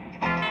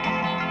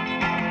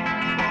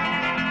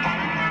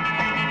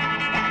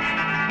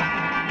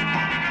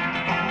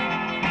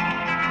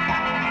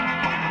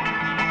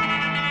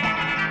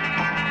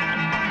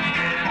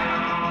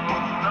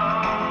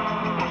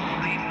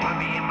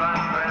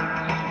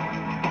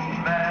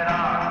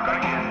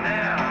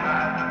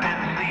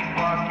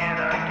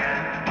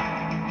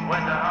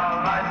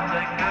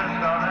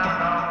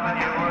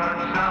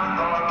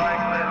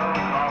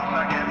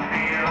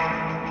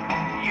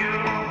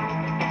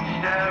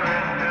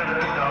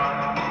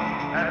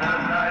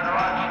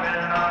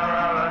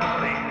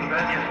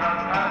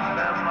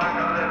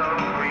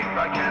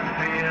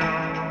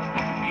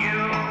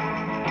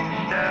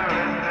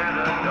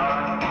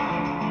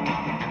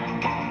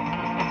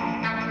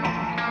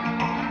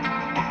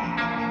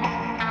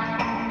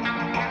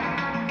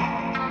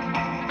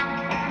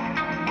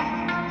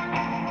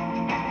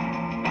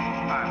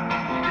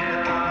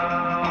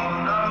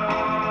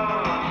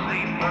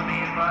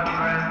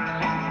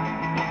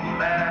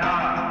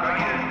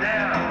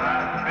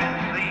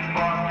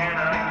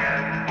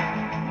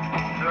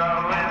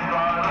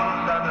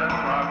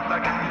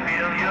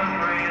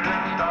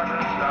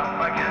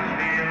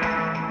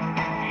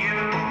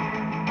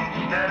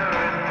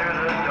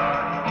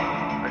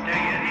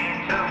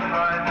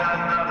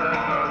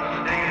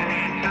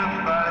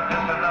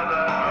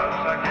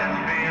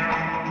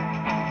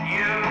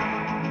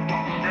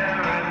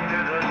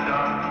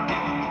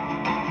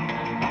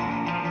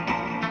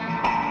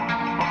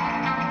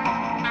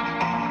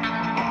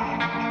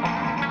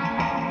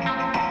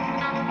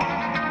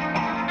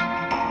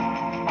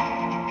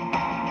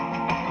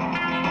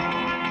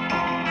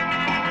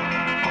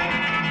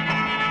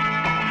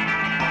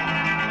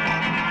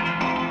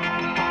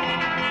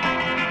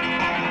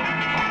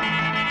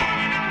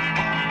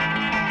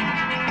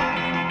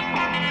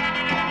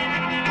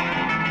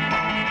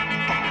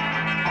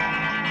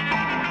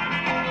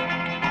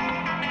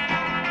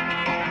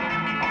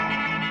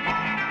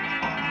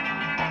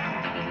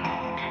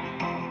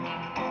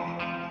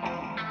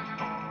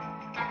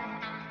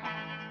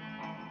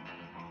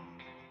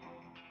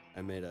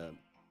 I made a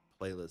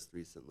playlist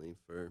recently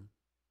to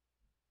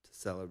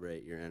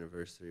celebrate your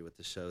anniversary with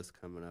the shows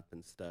coming up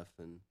and stuff,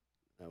 and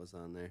that was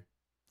on there.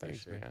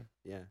 Thanks, man.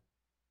 Yeah,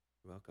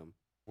 you're welcome.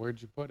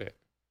 Where'd you put it?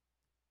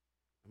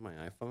 On my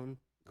iPhone.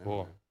 I don't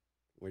Cool. know.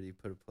 Where do you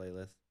put a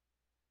playlist?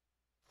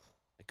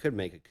 I could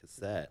make a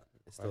cassette.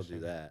 I still do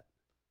that.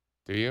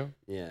 Do you?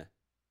 Yeah,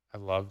 I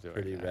love doing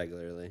pretty that.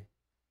 regularly.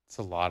 It's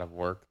a lot of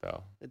work,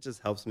 though. It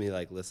just helps me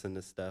like listen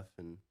to stuff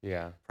and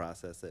Yeah.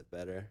 process it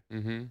better.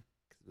 Mm-hmm.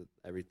 'Cause with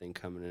everything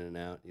coming in and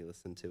out, you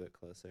listen to it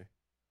closer.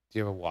 Do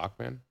you have a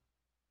Walkman?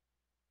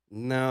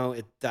 No,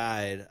 it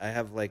died. I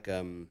have like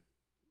an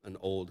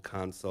old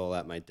console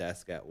at my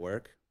desk at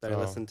work that I Oh.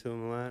 listen to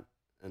them a lot,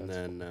 and That's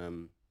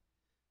then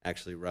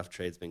actually Rough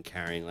Trade's been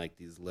carrying like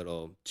these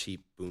little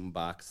cheap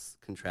boombox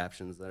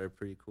contraptions that are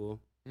pretty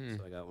cool. Hmm.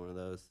 So I got one of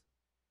those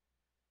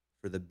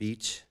for the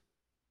beach.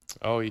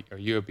 Oh, are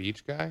you a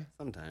beach guy?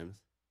 Sometimes,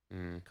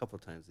 Mm, a couple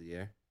times a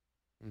year.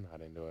 I'm not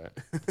into it.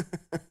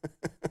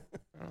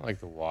 I don't like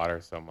the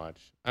water so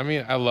much. I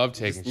mean, I love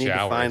You just taking need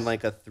showers. to find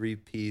like a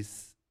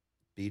 3-piece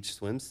beach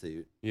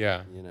swimsuit.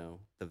 Yeah, You know,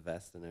 the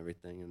vest and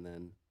everything, and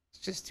then it's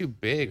just too you're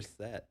big.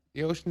 set.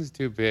 The ocean's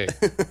too big.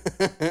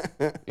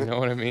 You know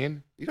what I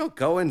mean? You don't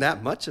go in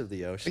that much of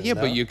the ocean. Yeah,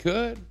 though. but you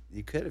could.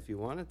 You could if you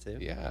wanted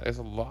to. Yeah, there's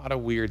a lot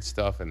of weird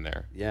stuff in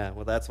there. Yeah,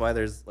 well, that's why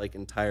there's like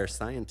entire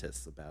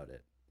scientists about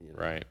it. You know,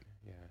 Right.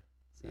 Yeah.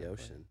 The exactly.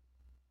 ocean.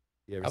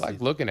 You ever I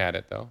like looking at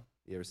it though.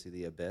 You ever see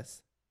The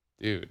Abyss?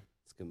 Dude,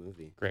 It's a good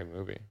movie. great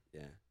movie.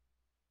 Yeah.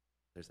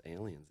 There's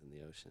aliens in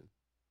the ocean.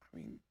 I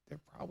mean, there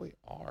probably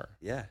are.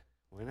 Yeah.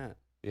 Why not?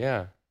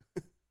 Yeah.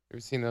 You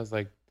ever seen those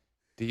like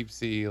deep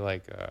sea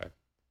like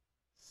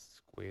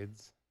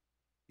squids?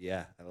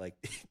 Yeah, I like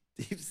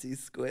deep sea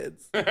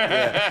squids.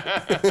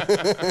 Yeah.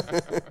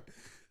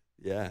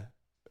 Yeah.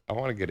 I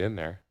want to get in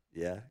there.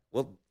 Yeah.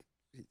 Well,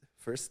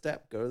 first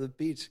step, go to the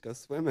beach, go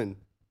swimming.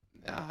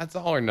 Nah, it's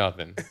all or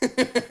nothing.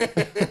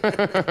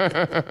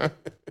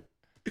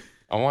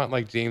 I want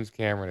like James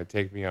Cameron to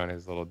take me on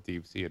his little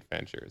deep sea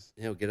adventures.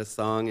 Get a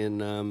song in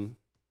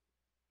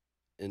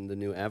the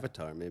new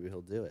Avatar. Maybe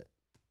he'll do it.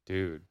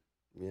 Dude,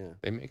 Yeah,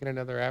 they making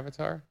another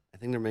Avatar? I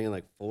think they're making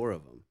like 4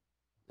 of them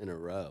in a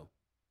row.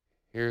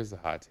 Here's the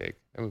hot take.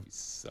 That movie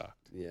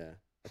sucked. Yeah,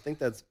 I think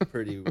that's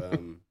pretty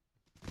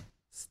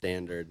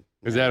standard.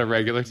 Is that a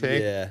regular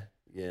take?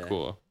 Yeah.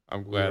 Cool.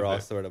 I'm We glad. were all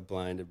that- sort of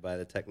blinded by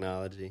the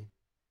technology.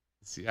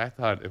 See, I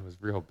thought it was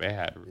real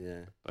bad,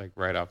 Yeah. like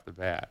right off the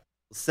bat.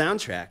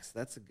 Soundtracks.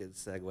 That's a good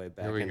segue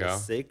back Here we into go.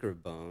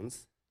 Sacred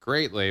Bones.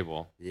 Great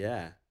label.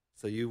 Yeah.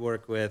 So you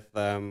work with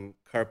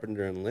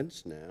Carpenter and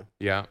Lynch now,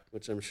 Yeah,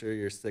 which I'm sure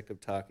you're sick of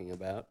talking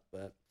about,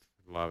 but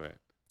love it.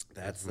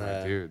 that's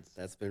my dudes.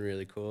 That's been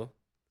really cool.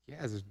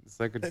 Yeah, it's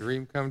like a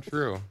dream come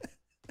true.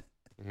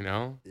 You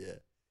know, Yeah.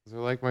 they're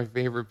like my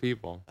favorite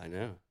people. I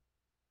know.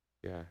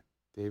 Yeah,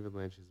 David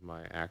Lynch is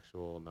my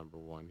actual number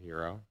one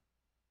hero.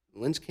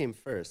 Lynch came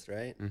first,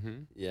 right?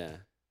 Mm-hmm. Yeah.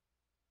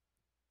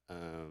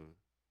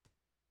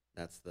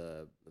 That's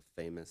the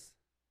famous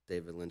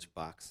David Lynch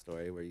box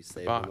story where you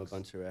save him a box.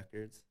 bunch of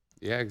records.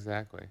 Yeah,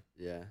 exactly.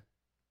 Yeah.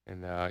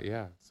 And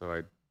yeah,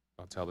 so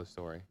I'll tell the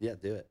story. Yeah,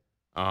 do it.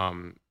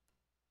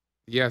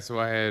 Yeah, so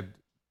I had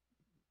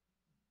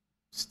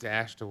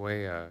stashed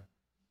away a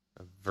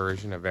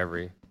version of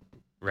every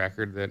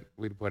record that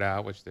we'd put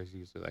out, which there's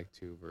usually like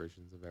 2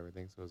 versions of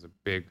everything. So it was a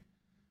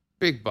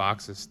big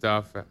box of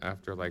stuff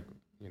after like,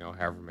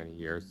 however many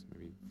years,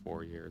 maybe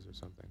 4 years or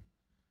something.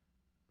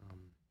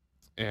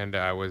 And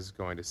I was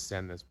going to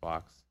send this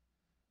box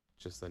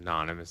just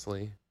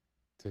anonymously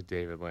to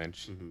David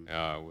Lynch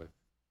with,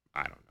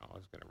 I don't know, I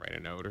was going to write a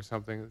note or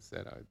something that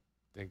said, I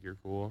think you're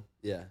cool.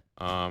 Yeah.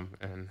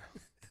 And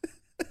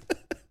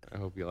I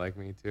hope you like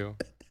me too.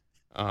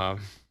 And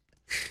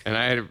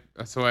I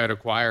had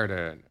acquired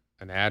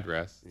an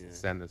address to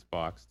send this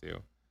box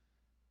to.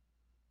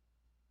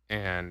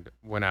 And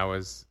when I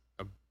was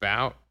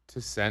about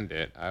to send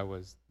it, I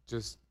was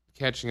just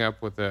catching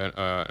up with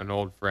an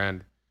old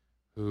friend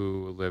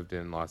who lived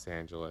in Los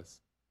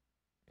Angeles,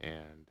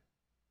 and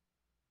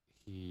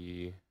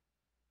he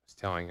was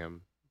telling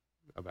him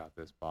about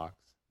this box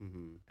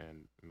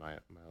and my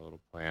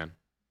little plan.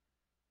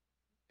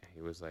 And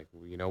he was like,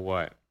 well, you know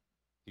what?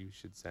 You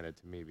should send it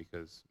to me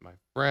because my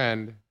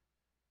friend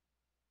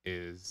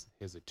is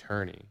his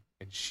attorney,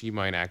 and she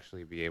might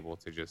actually be able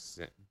to just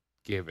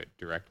give it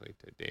directly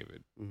to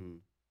David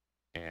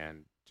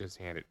and just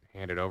hand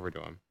it over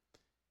to him.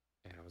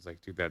 And I was like,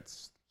 dude, that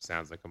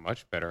sounds like a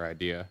much better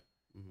idea.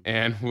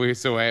 And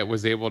so I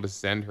was able to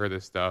send her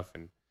this stuff,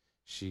 and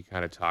she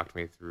kind of talked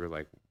me through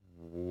like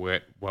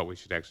what we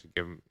should actually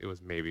give him. It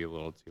was maybe a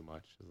little too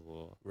much. It was a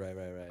little Right.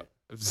 it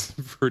was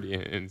a pretty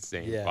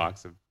insane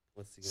box of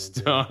What's he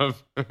gonna do?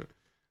 stuff.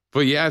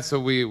 But yeah, so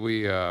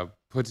we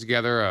put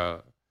together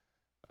a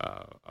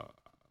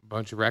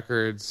bunch of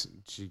records.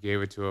 She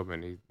gave it to him,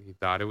 and he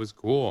thought it was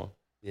cool.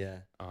 Yeah.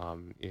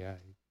 He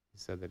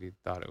said that he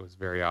thought it was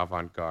very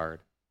avant-garde.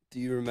 Do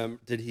you remember?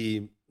 Did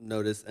he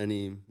notice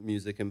any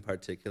music in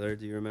particular?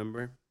 Do you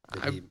remember?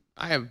 I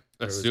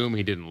assume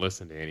he didn't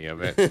listen to any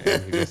of it,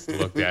 and he just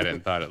looked at it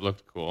and thought it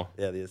looked cool.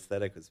 Yeah, the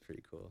aesthetic was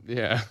pretty cool.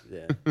 Yeah.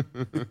 Yeah.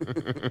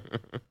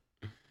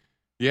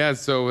 Yeah.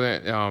 So,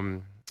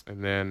 and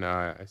then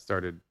I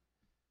started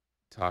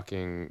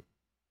talking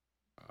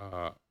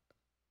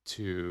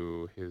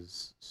to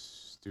his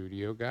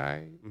studio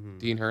guy,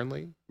 Dean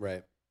Hernley,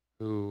 Right.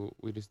 who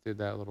we just did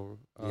that little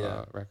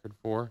Yeah. record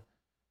for.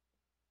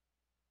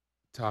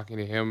 Talking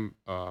to him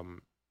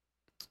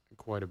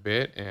quite a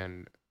bit,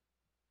 and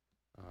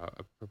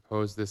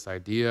proposed this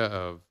idea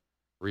of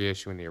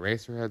reissuing the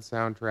Eraserhead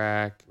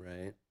soundtrack.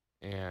 Right.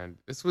 And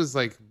this was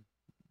like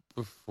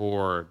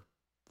before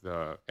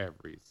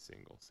every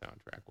single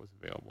soundtrack was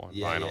available on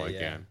vinyl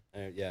again.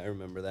 I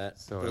remember that.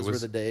 So Those it were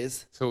the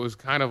days. So it was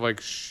kind of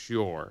like,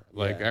 sure.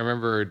 Like Yeah. I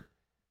remember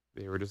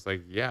they were just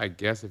like, yeah, I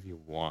guess if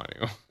you want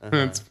to,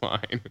 it's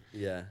fine.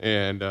 Yeah.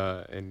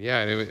 And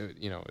yeah,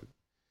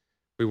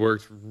 we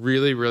worked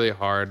really, really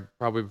hard,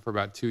 probably for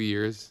about 2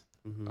 years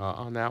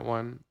on that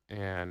one,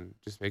 and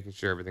just making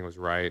sure everything was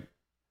right.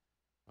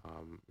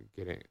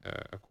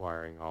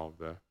 Acquiring all of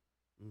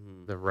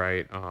the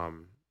right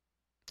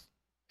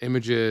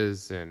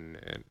images and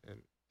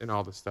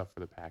all the stuff for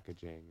the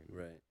packaging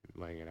and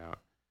laying it out.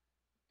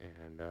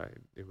 And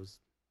it was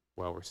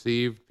well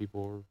received.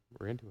 People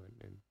were into it,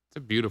 and it's a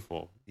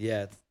beautiful.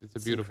 Yeah, it's a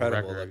beautiful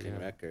incredible record, looking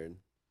yeah. record.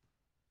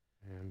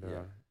 And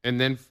and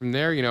then from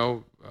there,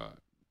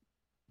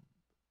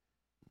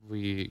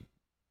 we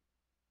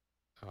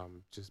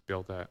just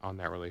built on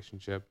that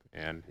relationship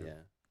and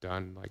have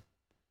done like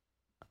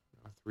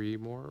 3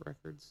 more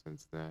records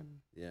since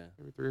then. Yeah,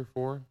 maybe 3 or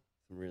 4.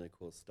 Some really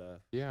cool stuff.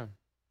 Yeah,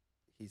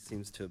 he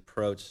seems to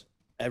approach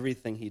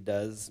everything he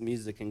does,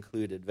 music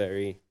included,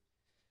 very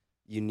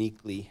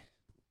uniquely.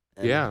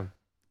 And yeah,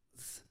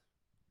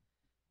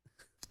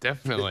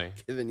 definitely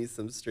giving you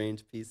some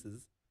strange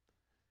pieces,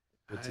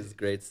 which is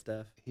great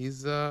stuff.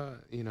 He's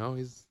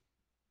he's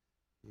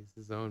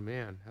his own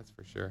man, that's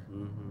for sure.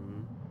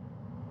 Mm-hmm.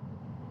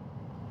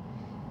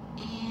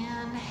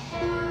 In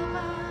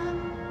heaven.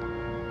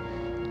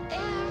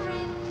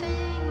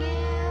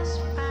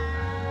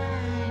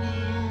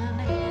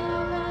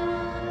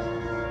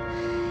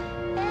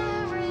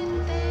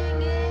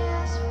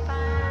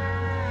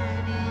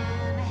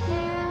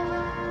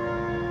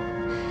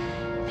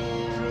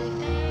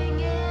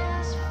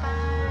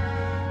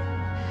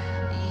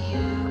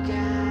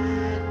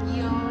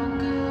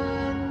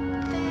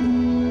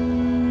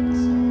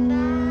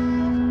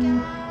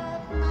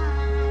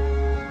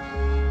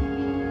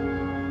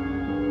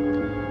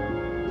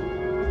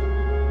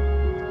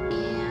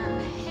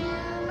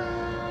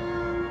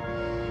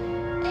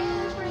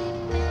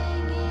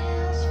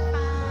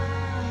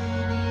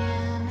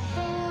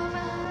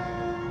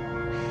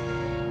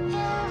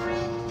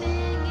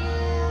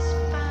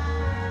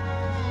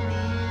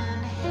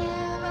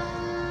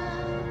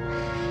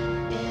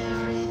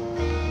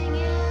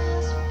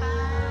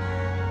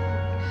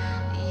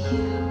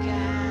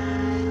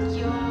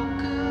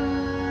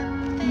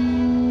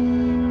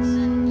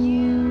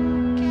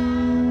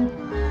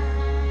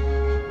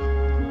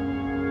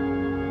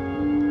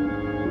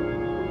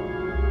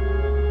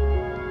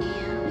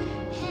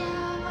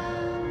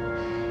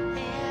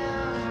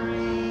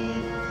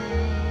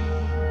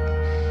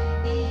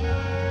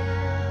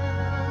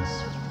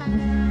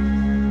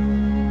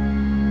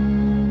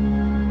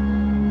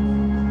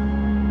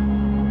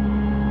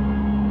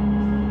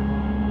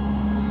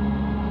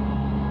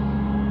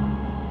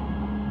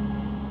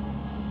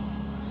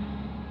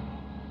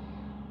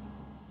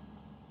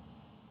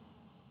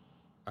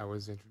 I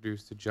was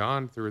introduced to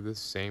John through this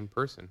same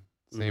person,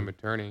 same Mhm.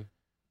 attorney,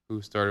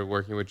 who started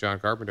working with John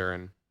Carpenter,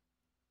 and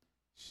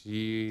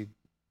she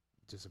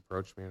just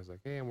approached me and was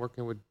like, "Hey, I'm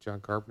working with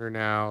John Carpenter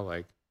now.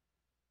 Like,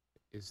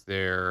 if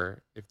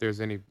there's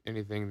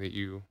anything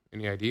that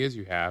any ideas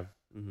you have,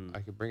 Mhm.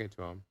 I could bring it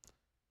to him."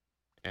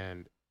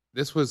 And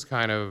this was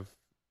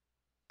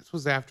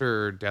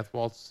after Death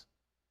Waltz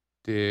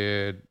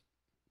did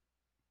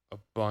a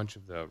bunch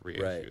of the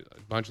reissues,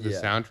 a bunch of the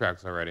Yeah.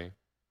 soundtracks already.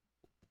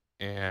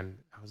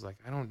 And I was like,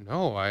 I don't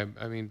know. I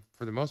mean,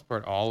 for the most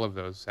part, all of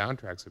those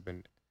soundtracks had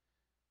been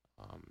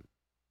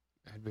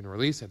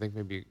released. I think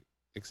maybe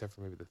except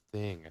for maybe The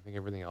Thing. I think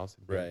everything else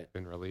had Right.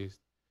 been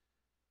released.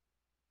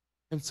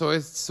 And so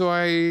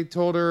I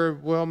told her,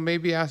 well,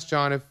 maybe ask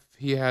John if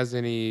he has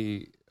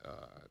any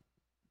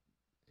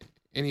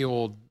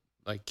old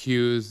like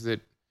cues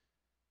that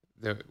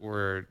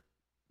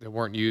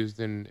weren't used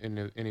in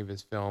any of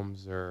his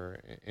films or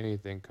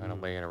anything kind of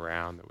Mhm. laying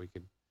around that we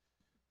could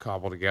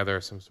cobble together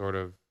some sort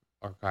of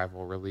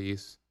archival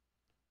release.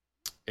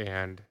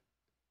 And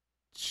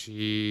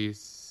she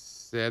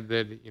said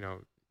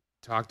that,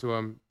 talk to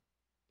him.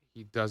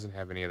 He doesn't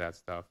have any of that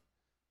stuff,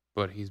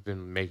 but he's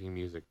been making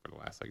music for the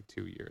last like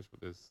 2 years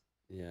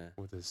Yeah.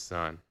 with his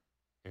son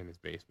in his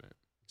basement.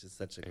 Which is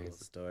such a And cool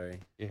it's-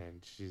 story. Yeah,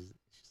 and she's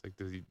like,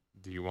 do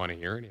you want to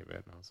hear any of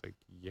it? And I was like,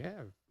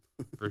 yeah,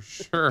 for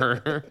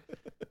sure.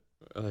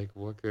 Like,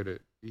 what could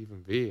it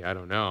even be? I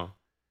don't know.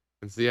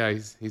 And so yeah,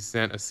 he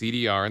sent a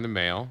CDR in the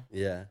mail,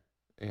 Yeah.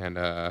 and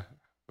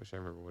wish I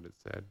remember what it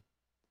said.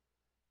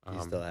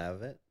 You still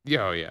have it?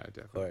 Yeah, oh yeah,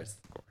 definitely. course.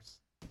 Of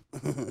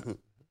course.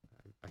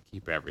 I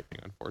keep everything,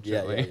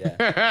 unfortunately.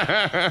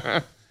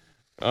 Yeah.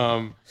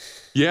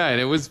 Yeah,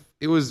 and it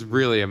was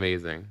really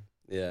amazing.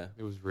 Yeah.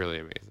 It was really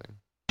amazing.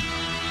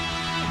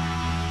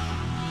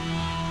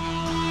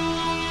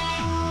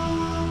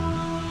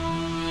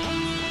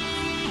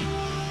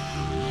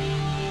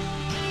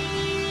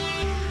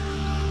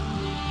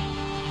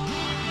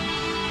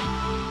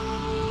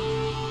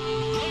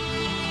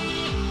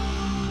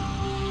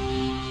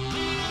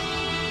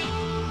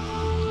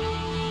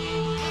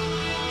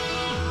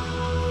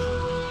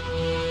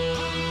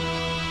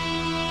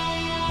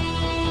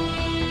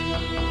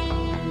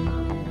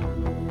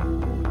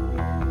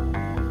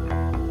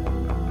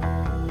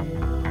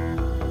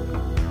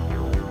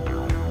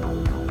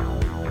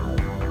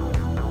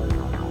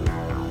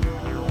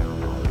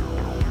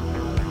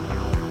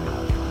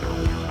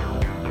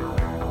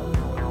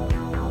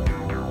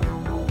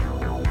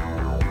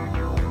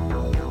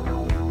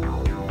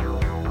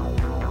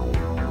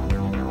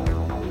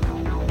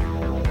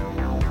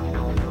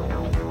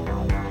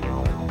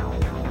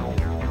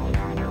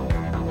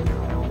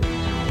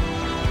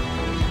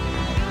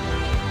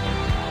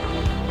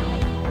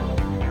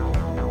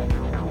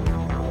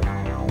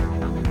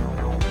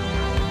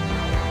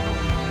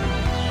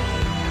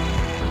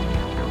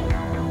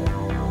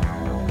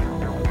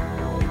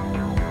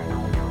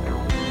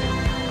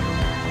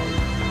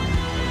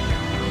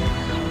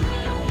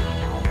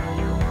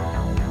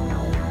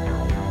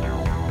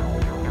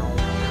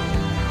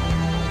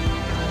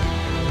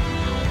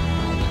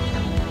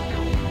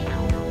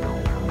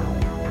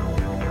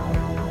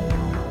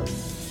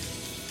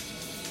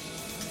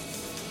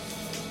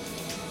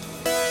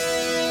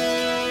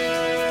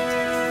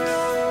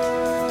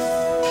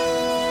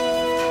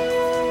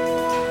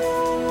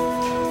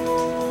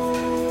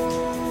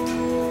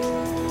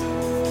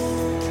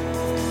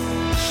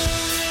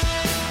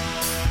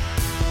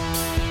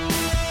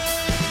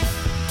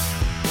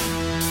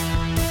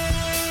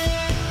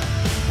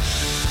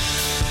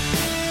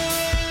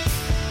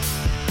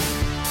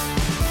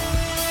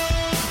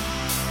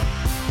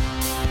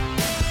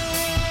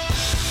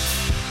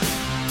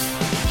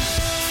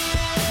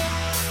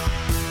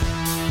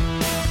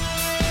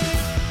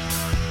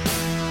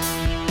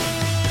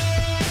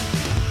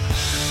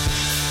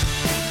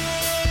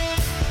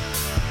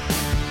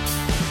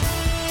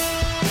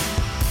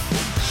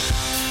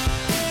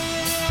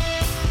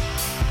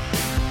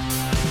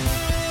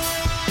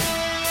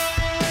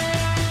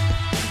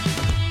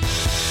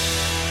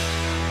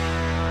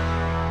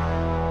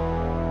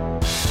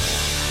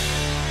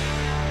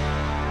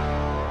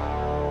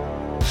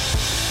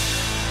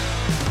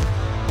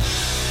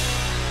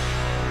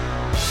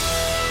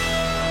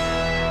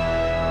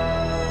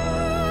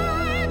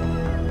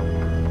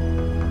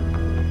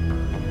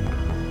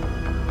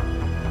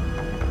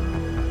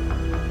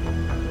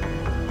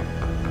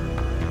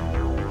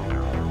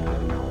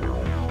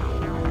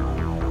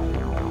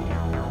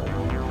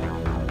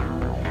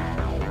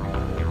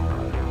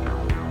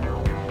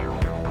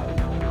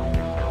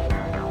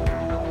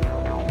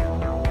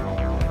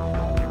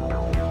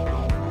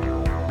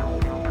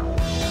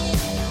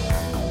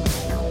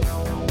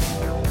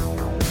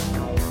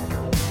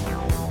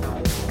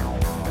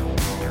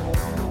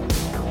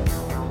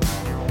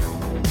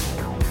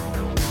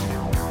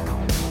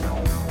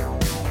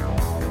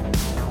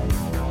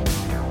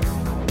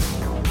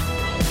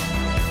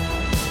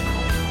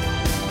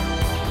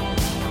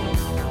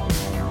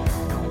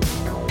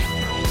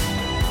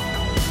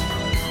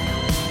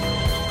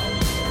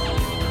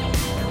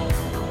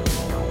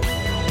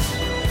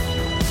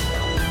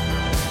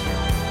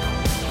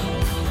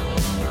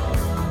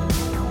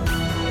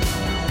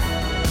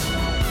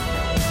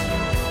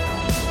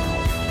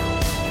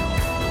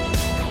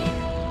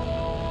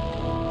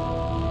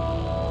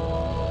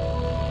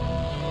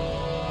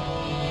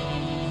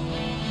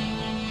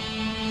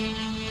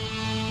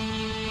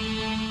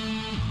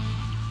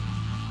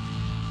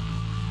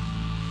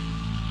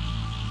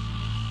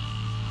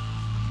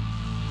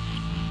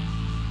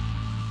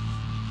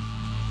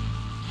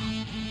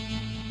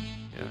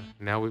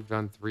 now we've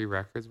done 3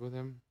 records with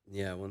him.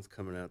 Yeah, one's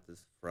coming out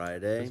this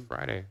Friday. This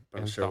Friday.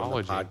 I'm sure when the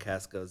Anthology.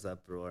 podcast goes up,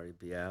 it'll already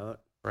be out.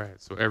 Right.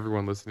 So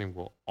everyone listening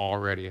will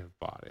already have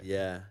bought it.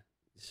 Yeah,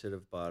 you should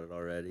have bought it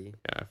already.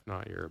 Yeah, if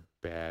not, you're a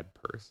bad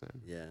person.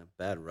 Yeah,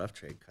 bad Rough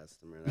Trade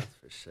customer, that's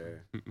for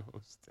sure.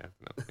 Most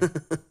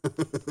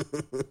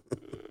definitely.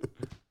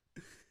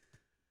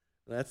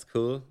 That's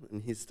cool.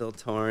 And he's still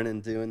touring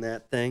and doing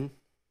that thing.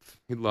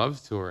 He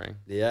loves touring.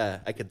 Yeah,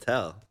 I could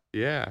tell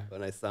Yeah.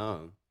 when I saw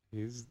him.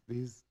 He's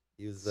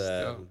He was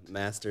a stoked.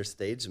 master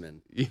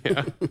stageman.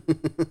 yeah.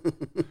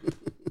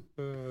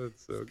 Oh,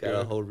 that's so Got a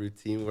good. whole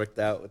routine worked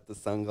out with the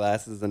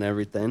sunglasses and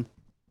everything.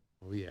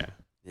 Oh yeah.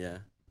 Yeah.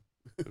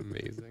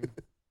 Amazing.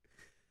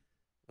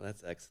 Well,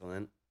 that's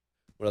excellent.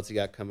 What else you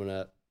got coming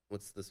up?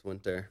 What's this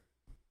winter?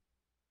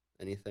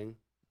 Anything?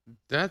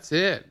 That's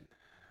it.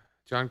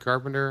 John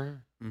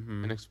Carpenter,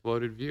 Mm-hmm. An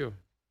Exploded View.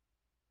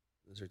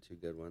 Those are 2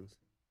 good ones.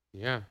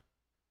 Yeah.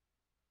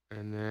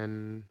 And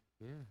then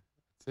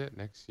that's it.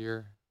 Next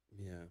year,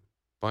 Yeah.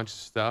 bunch of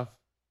stuff.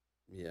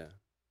 Yeah.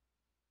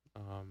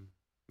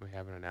 We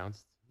haven't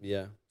announced.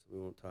 Yeah. So we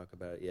won't talk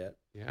about it yet,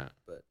 Yeah.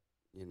 but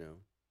you know.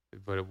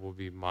 But it will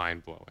be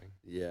mind blowing.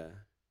 Yeah.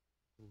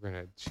 We're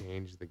gonna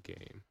change the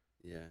game,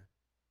 Yeah.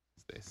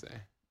 as they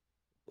say.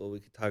 Well,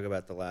 we could talk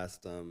about the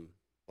last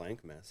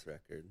Blank Mess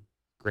record.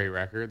 Great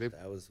record.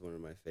 That was one of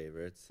my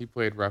favorites. He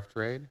played Rough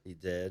Trade He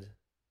did.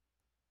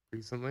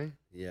 recently.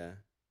 Yeah.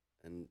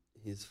 And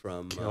he's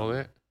from Killed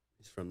it.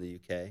 He's from the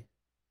UK,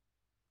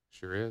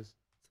 Sure is.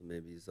 so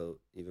maybe he's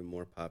even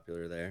more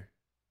popular there.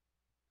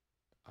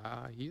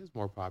 He is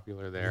more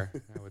popular there,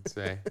 I would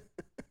say.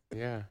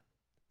 Yeah.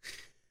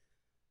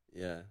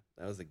 Yeah,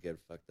 that was a good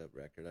fucked up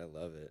record. I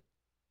love it.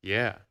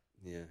 Yeah.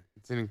 Yeah.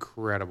 It's an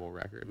incredible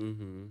record.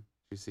 Mm-hmm.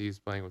 You see he's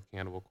playing with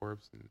Cannibal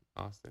Corpse in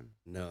Austin.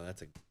 No,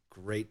 that's a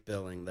great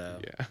billing though.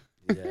 Yeah.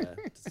 Yeah,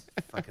 just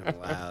fucking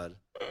loud.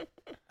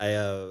 I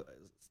was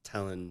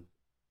telling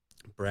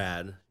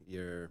Brad,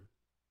 your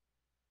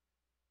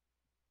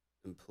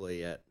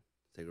employee at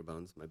Sacred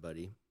Bones, my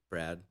buddy,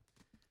 Brad,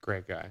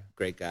 Great guy.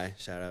 great guy.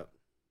 Shout out,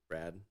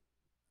 Brad.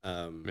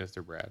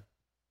 Mr. Brad.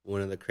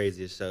 One of the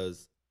craziest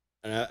shows,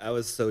 and I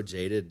was so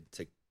jaded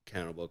to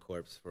Cannibal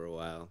Corpse for a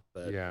while,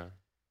 but Yeah.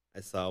 I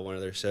saw one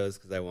of their shows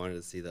because I wanted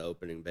to see the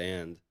opening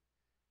band,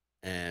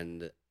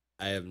 and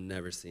I have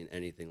never seen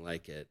anything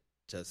like it.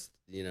 Just,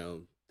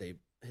 they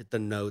hit the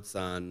notes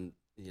on,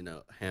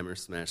 Hammer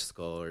Smash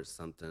Skull or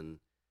something,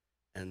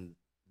 and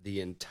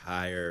the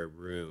entire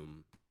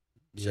room,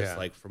 just Yeah.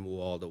 like from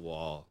wall to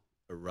wall,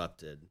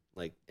 erupted.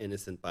 Like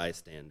innocent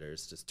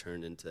bystanders just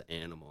turned into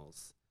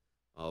animals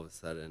all of a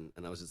sudden.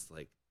 And I was just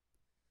like,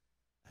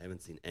 I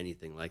haven't seen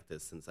anything like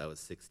this since I was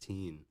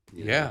 16.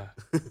 you know? Yeah.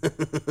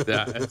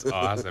 That's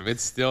awesome.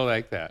 It's still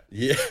like that.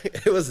 Yeah,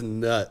 it was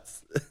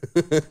nuts.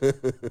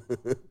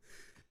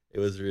 It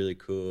was really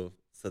cool.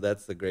 So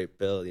that's the great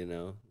bill,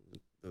 the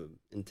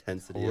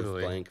intensity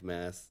Totally. of Blank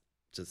Mass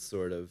just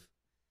sort of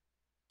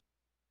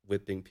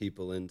whipping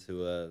people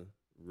into a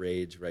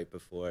rage right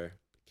before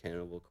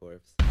Cannibal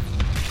Corpse.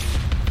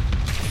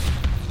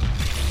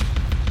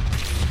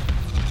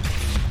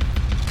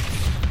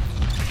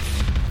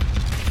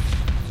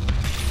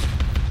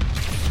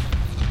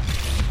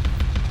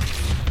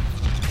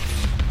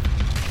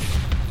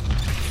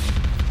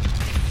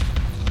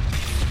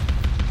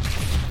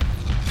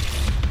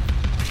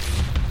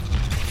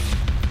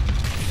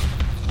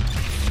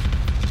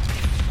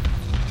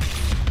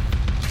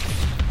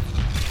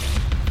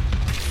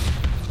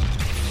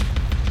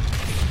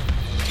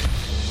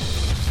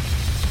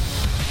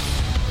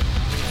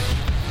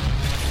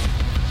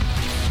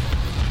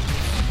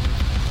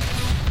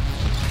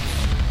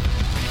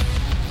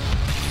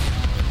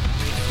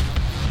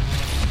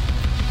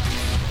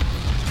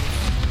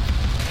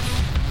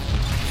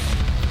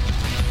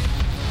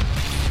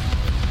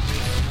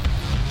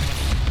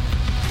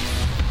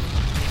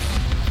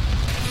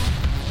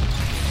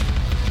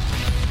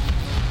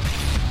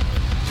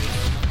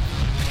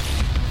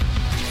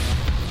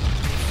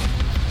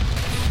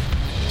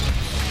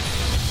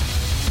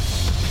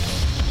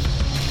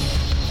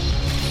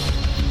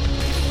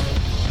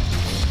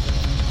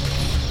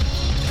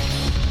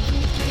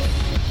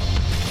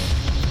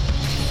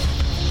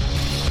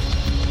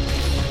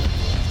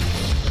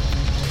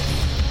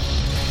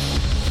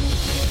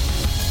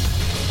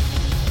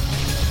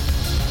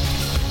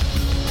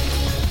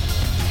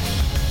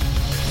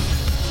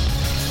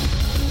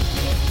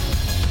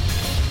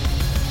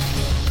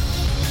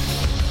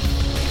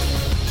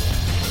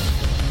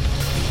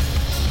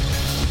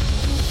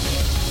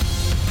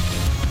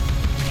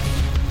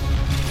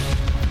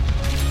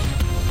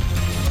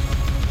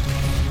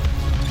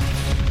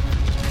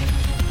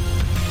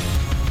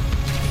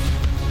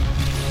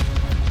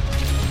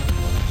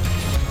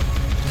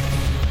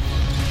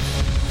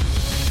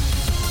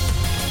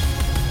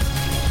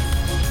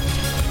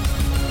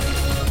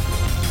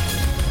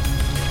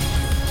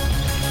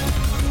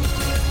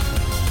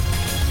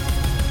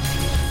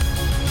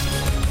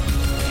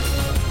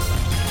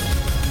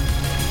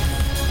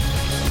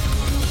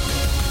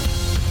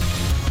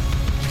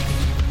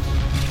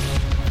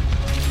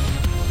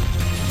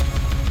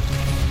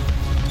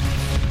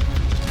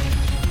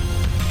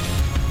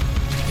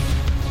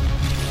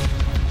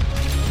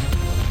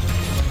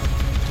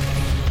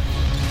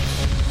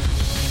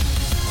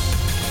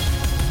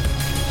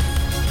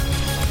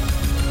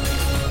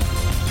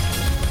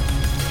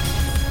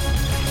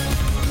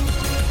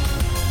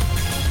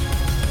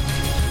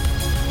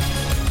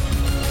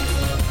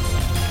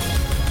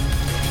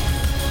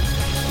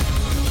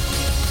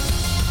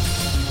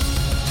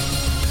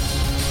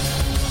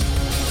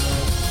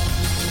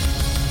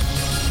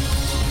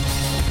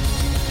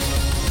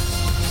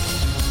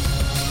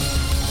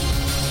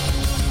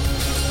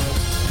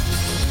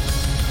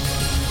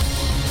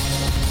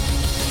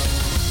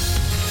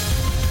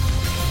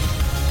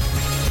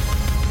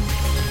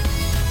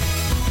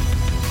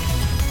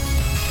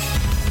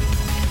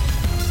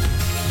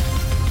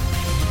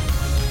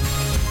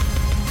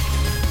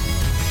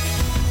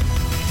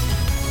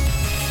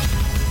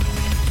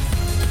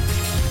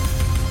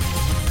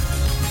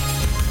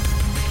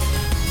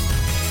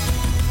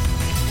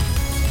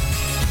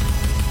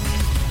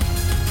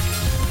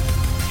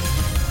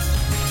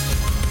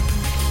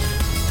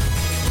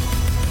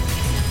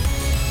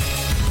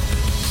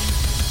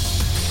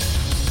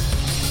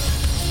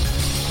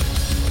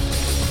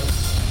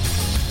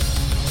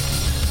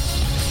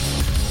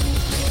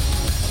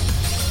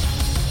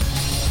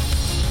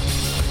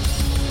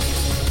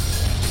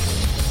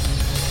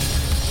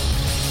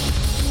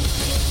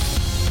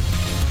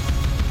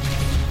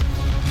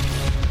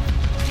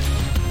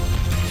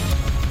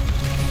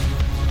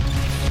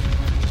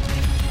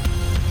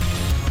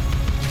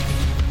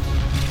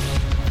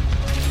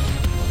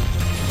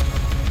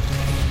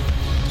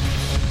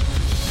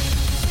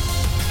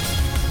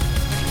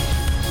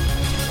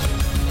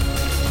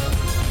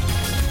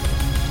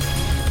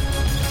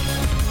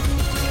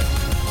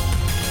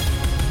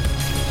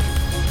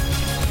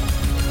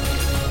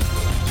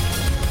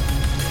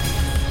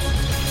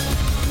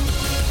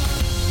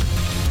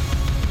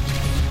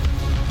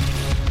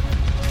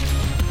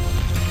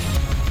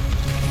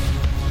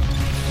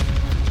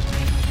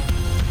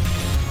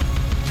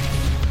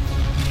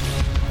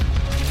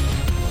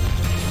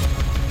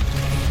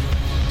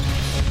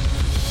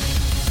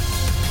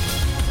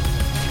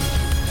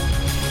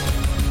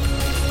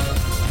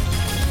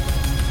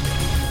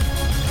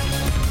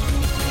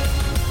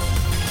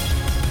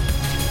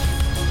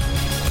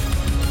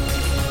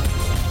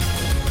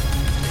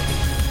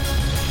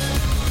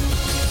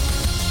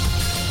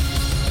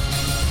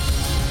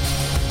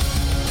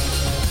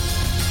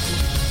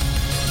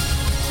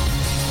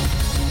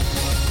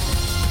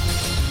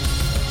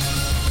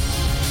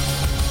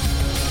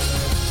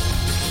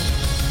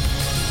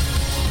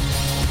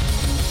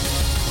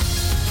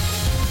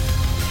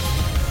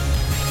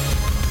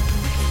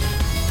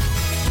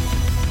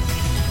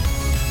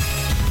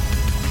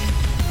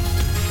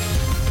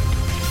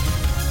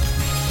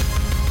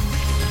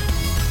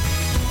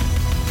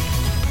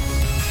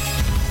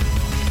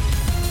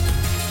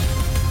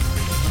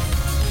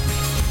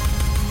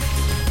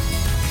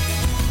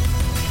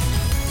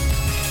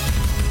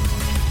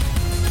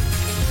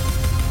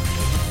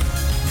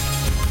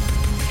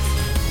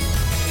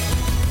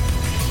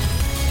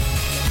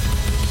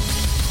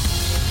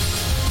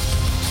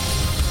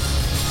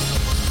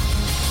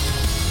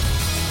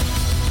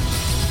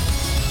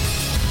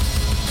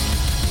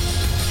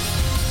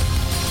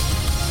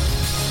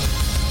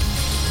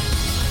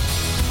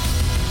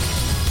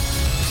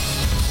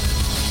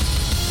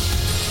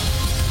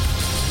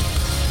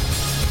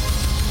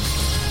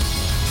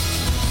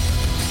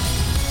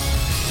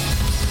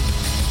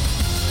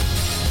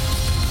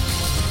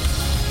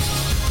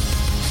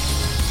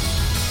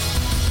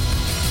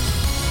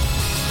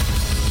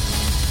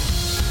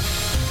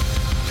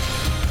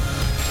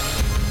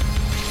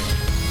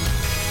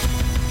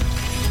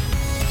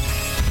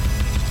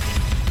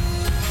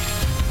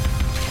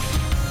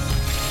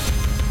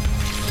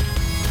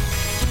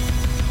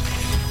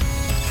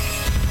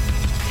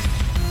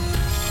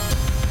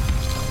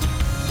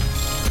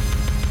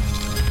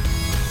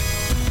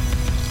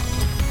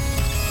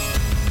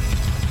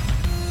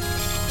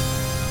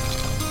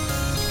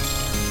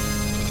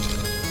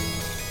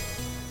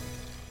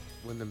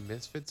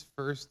 Misfits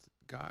first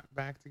got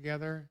back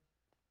together.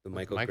 The With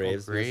Michael Michael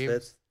Graves Graves?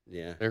 Misfits?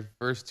 Yeah. Their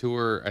first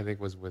tour, I think,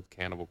 was with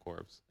Cannibal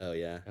Corpse. Oh,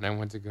 yeah. And I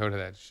went to go to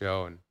that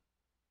show, and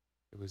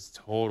it was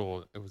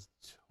total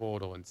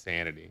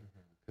insanity.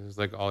 It was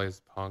like all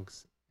these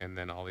punks and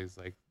then all these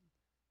like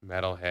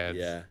metalheads.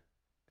 Yeah.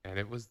 And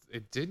it was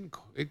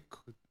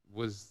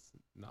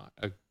not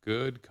a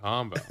good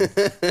combo.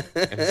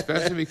 And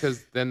especially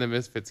because then the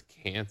Misfits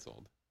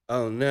canceled.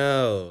 Oh,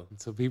 no. And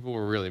so people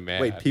were really mad.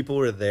 Wait, people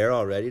were there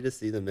already to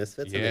see the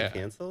Misfits and Yeah. they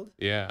canceled?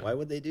 Yeah. Why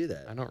would they do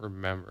that? I don't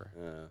remember.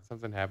 Oh,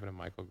 Something happened to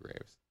Michael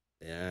Graves.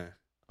 yeah.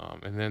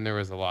 And then there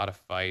was a lot of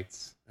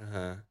fights.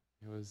 Uh-huh.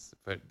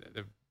 But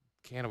the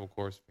Cannibal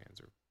Corpse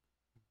fans are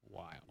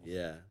wild.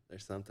 Yeah,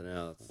 there's something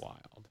else.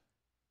 Wild.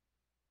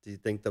 Do you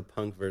think the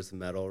punk versus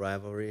metal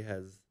rivalry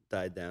has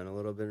died down a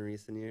little bit in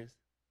recent years?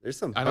 There's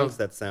some I don't- punks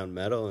that sound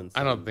metal and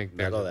some I don't think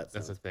metal that's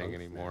a sounds thing punks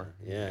anymore.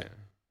 now. Yeah.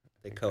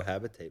 I They think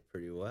cohabitate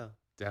pretty well.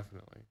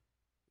 definitely.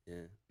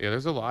 Yeah, Yeah,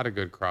 there's a lot of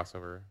good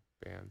crossover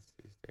bands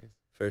these days.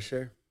 for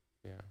sure.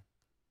 Yeah.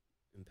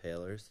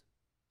 Impalers.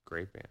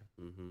 Great band.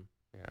 Mm-hmm.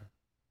 Yeah.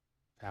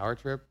 Power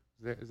Trip,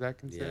 is that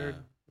considered?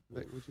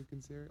 Yeah. Would you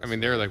consider? I That's mean, one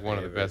they're of my like one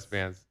of the best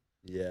favorites.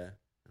 bands Yeah.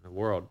 in the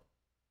world.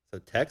 So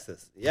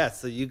Texas. Yeah,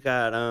 so you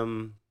got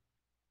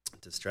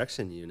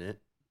Destruction Unit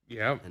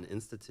Yep. and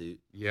Institute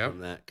Yep. from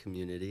that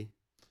community.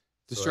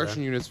 Destruction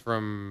sorta. Units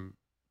from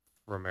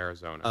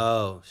Arizona.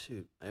 Oh,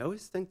 shoot. I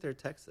always think they're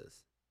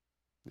Texas.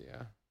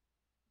 Yeah.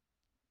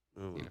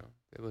 Oh, You know,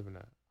 they live in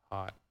a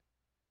hot,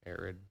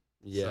 arid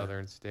yeah,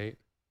 southern state.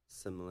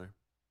 similar.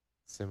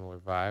 Similar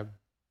vibe.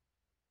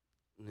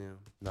 Yeah.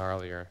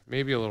 Gnarlier.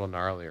 Maybe a little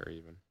gnarlier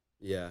even.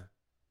 Yeah.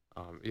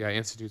 Yeah,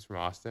 Institute's from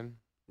Austin.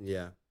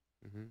 Yeah.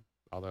 Hmm.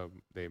 Although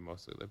they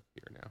mostly live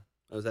here now.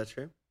 Oh, is that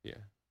true? Yeah.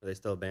 Are they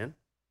still a band?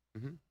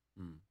 Mhm.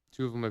 Hmm.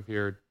 2 of them live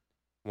here.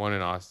 One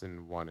in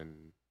Austin, one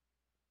in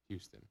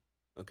Houston,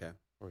 Okay.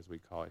 or as we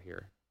call it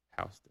here,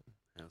 Houston.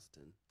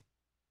 Houston.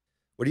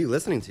 What are you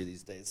listening to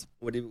these days?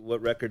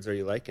 What records are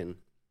you liking?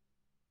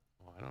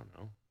 Oh, I don't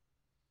know.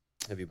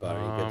 Have you bought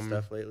any good Um,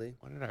 stuff lately?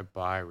 What did I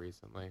buy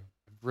recently?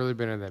 I've really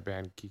been into that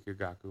band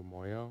Kikagaku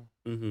Moyo.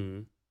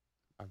 Mm-hmm.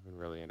 I've been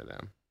really into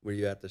them. Were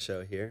you at the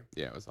show here?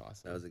 Yeah, it was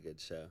awesome. That was a good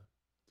show.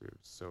 Dude, it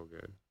was so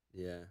good.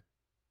 Yeah.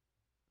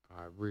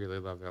 I really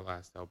love their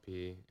last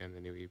LP, and the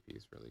new EP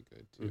is really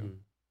good too. Mhm.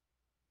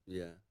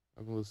 Yeah.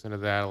 I've been listening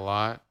to that a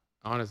lot.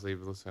 Honestly, I've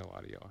been listening to a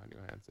lot of Johan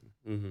Johansson.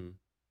 Mm-hmm.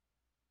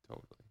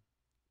 Totally.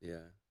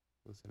 Yeah.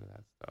 Listen to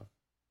that stuff.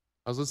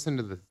 I was listening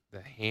to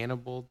the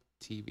Hannibal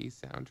TV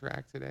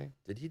soundtrack today.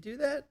 Did he do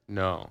that?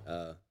 No,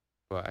 Oh,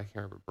 but I can't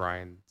remember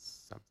Brian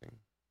something.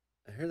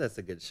 I heard that's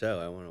a good show.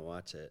 I want to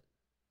watch it.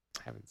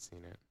 I haven't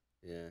seen it.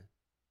 Yeah.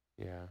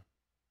 Yeah.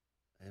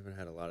 I haven't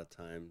had a lot of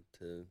time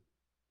to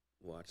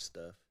watch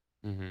stuff.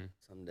 Mm-hmm.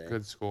 Someday.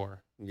 Good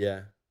score.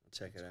 Yeah. I'll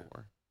check Good it out.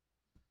 score.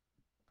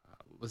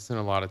 Listen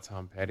to a lot of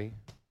Tom Petty.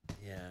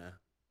 Yeah.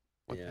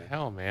 What Yeah. the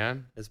hell,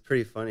 man? It's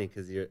pretty funny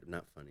because you're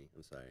not funny.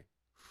 I'm sorry.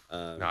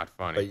 Not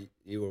funny. But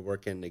you were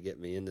working to get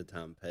me into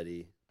Tom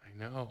Petty, I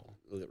know.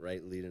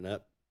 right, leading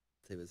up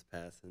to his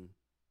passing.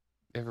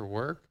 Ever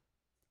work?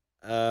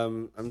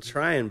 I'm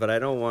trying, but I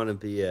don't want to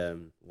be a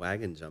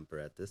wagon jumper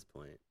at this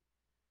point.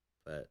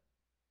 But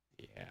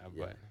Yeah,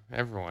 but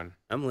everyone.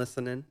 I'm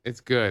listening.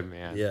 It's good,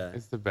 man. Yeah.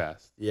 It's the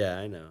best. Yeah,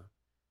 I know.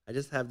 I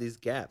just have these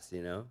gaps,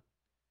 you know?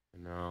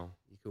 No.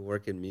 You could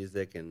work in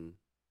music and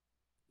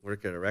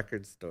work at a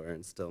record store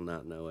and still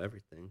not know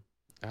everything.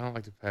 I don't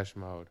like Depeche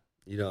Mode.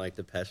 You don't like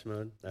Depeche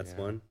Mode? That's Yeah.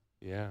 one?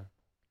 Yeah.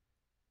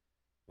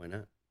 Why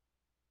not?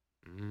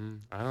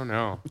 I don't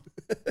know.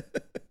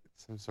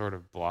 Some sort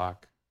of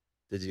block.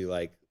 Did you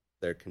like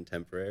their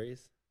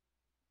contemporaries?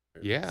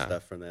 Or Yeah.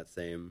 Stuff from that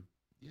same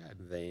Yeah.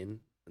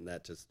 vein? And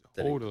that just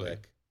didn't Totally.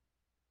 click?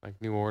 Like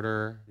New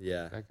Order.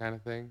 Yeah. That kind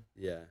of thing.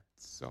 Yeah.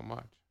 So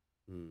much.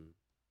 Hmm.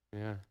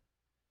 Yeah.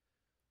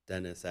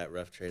 Dennis at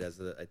Rough Trade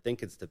I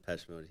think it's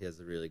Depeche Mode. He has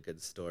a really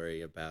good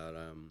story about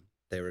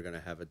they were going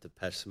to have a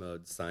Depeche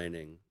Mode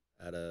signing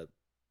at a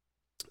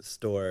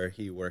store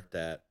he worked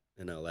at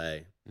in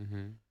LA,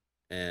 Mm-hmm.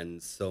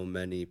 and so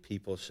many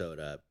people showed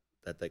up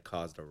that they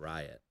caused a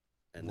riot,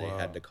 and they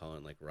had Whoa. to call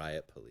in like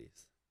riot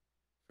police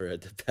for a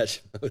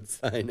Depeche Mode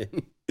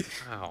signing.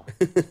 Wow.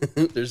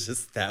 There's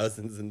just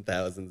thousands and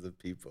thousands of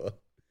people,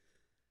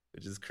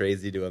 which is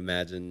crazy to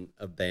imagine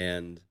a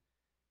band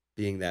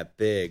being that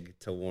big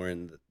to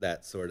warrant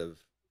that sort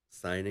of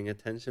signing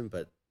attention,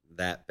 but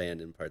that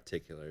band in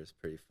particular is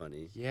pretty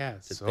funny Yeah,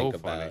 to so think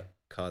funny. about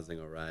causing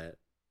a riot.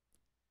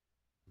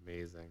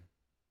 Amazing.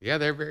 Yeah,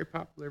 they're a very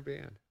popular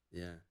band.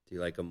 Yeah. Do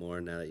you like them more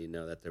now that you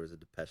know that there was a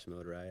Depeche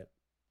Mode riot?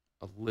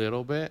 A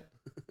little bit.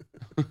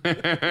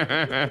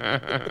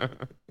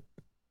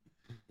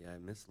 Yeah, I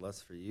miss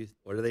Lust for Youth.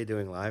 What are they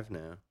doing live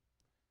now?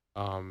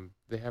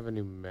 They have a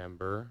new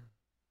member.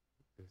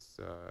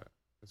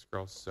 This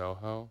girl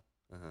Soho,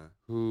 Uh-huh.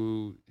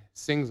 who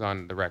sings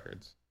on the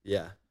records,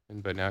 Yeah.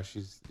 but now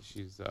she's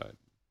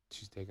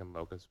taken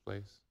Loca's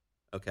place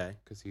Okay.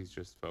 because he's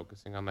just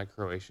focusing on like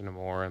Croatian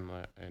Amore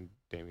and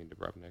Damien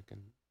Dubrovnik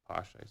and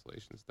Posh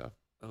Isolation stuff.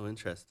 Oh,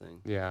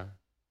 interesting. Yeah,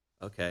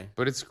 Okay.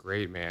 but it's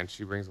great, man.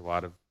 She brings a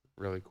lot of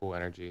really cool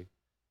energy.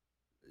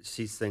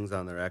 She sings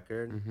on the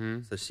record,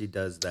 Mm-hmm. so she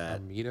does that.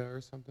 Amita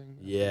or something. I think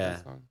Yeah.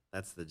 that song.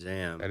 That's the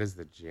jam. That is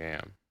the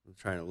jam. I'm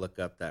trying to look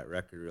up that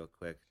record real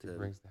quick. She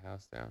brings the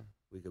house down.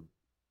 We could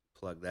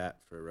plug that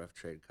for Rough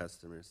Trade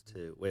customers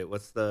too. Wait,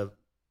 what's the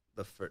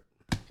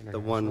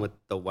one with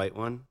the white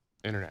one?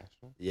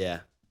 International.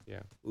 Yeah.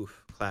 Yeah.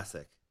 Oof,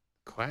 classic.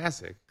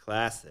 Classic.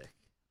 Classic.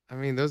 I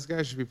mean, those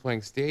guys should be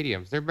playing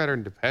stadiums. They're better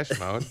than Depeche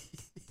Mode.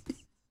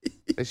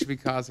 They should be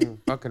causing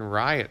fucking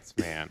riots,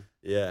 man.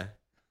 Yeah.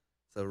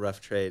 So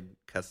Rough Trade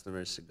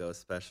customers should go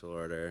special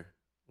order,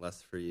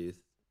 Lust for Youth,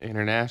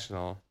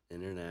 International.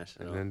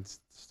 International. And then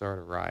start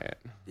a riot.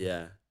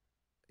 Yeah.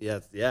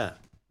 Yeah.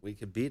 We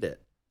could beat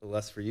it. The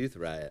Lust for Youth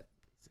riot.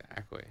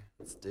 Exactly.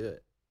 Let's do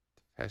it.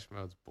 Depeche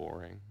Mode's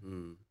boring.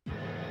 Mm.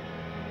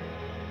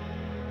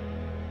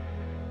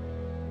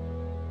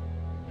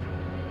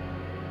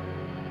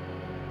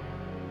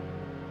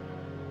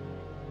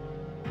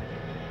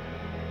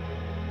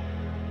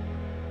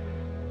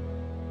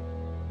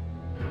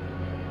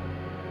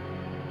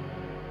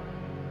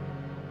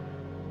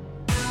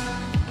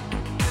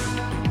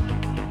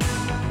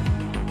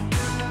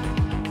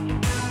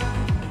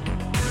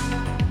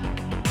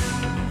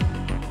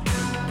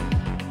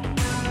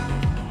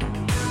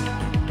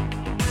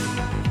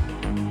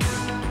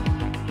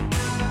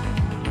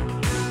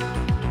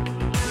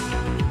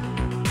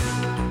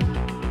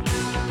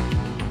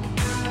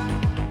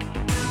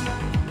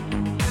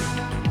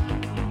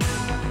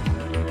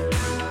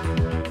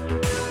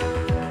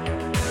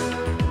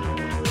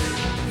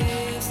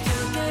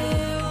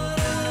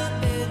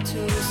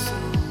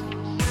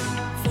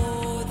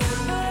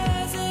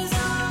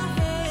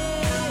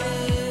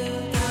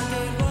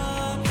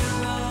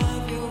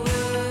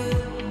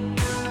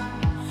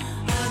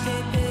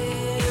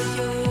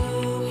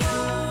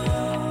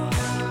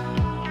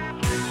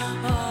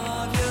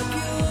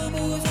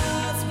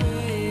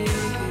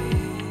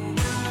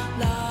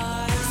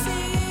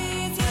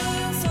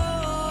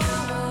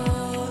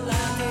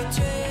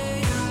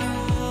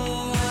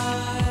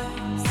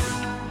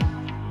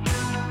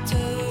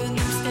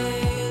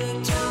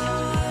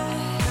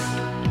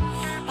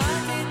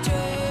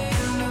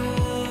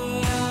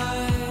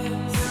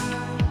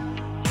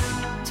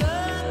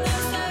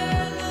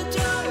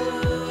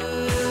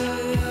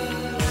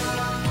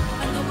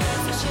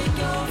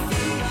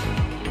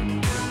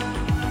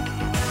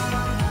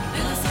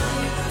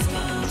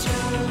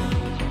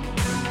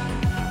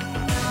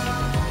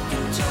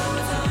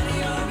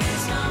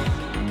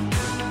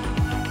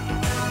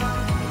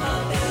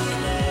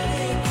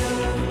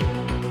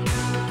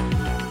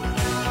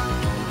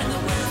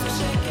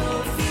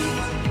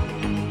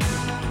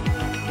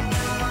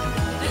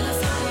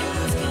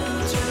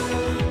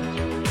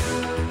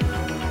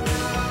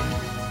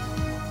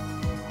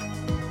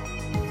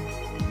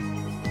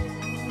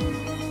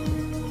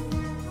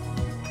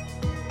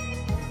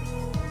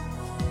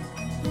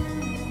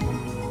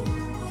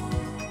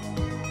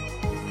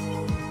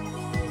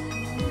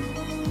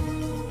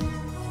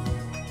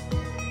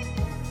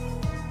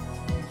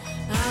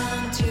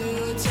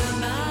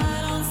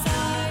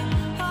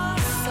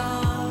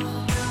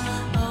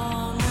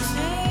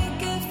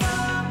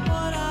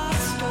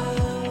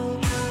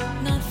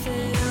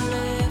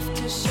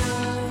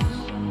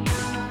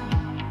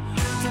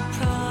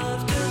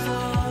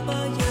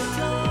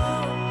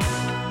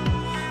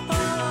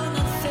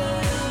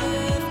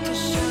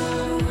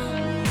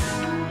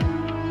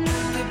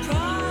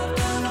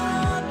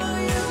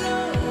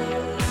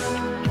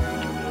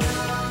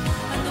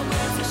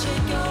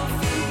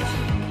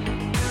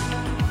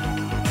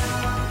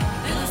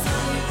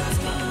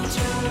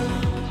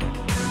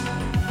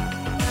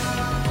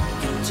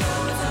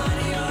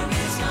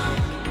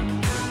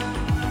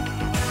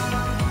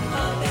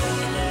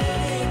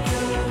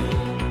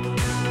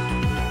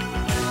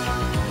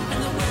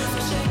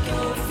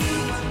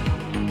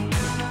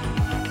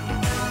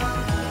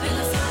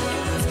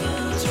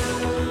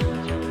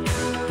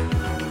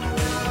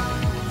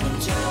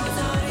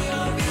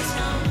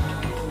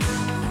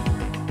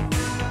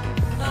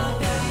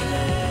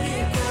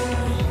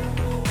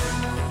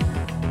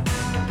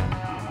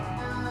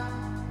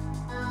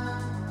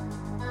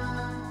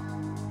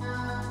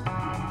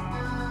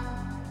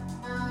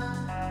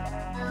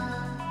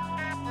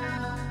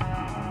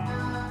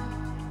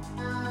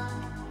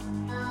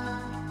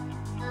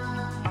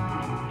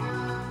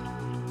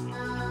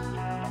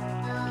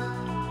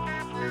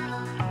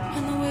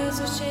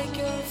 So shake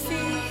your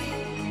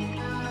feet.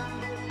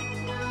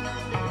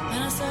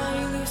 And I saw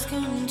you lose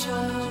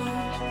control.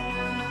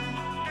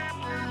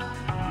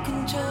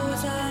 Control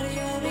was out of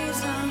your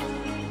reason.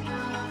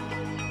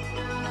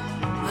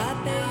 I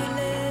bet you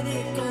let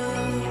it go.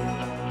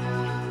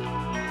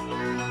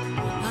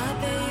 I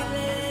bet you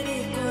let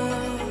it go.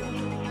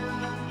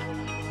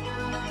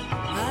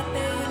 I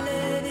bet you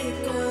let it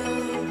go.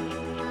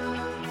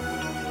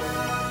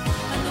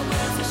 And the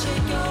words will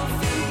shake your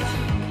feet.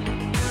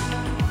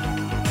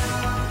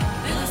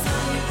 And I saw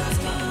you lose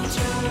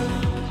control.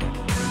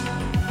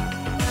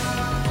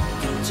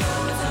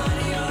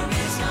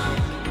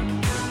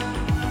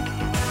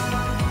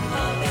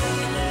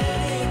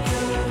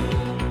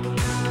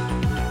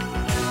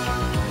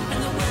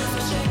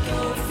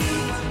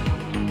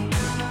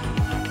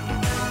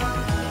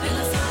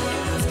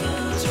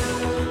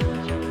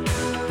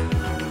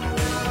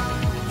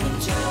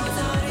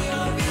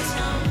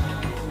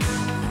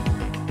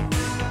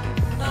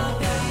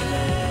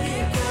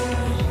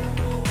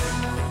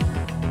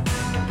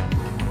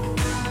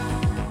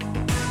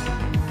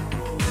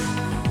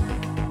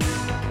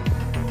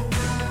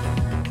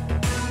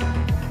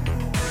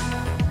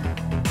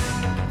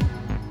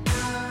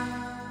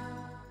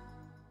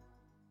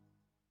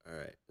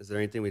 there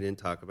anything we didn't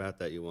talk about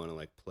that you want to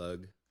like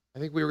plug? I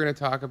think we were going to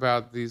talk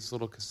about these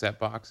little cassette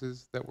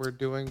boxes that we're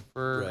doing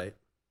for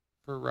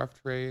Rough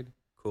Trade.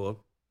 Cool.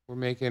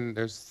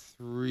 There's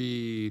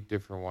 3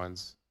 different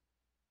ones.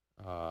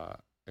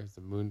 There's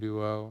the Moon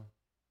Duo,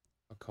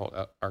 Occult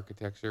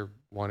Architecture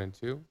 1 and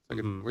 2. It's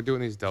like we're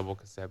doing these double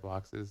cassette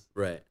boxes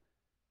Right.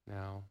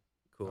 now.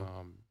 Cool.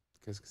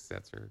 Because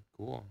cassettes are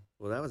cool.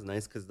 Well, that was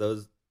nice because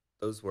those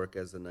work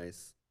as a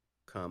nice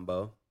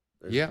combo.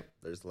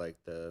 There's like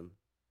the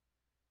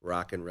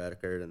rockin'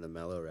 record and the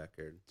mellow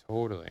record.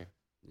 Totally.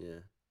 Yeah.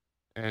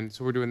 And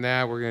so we're doing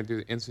that. We're going to do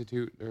the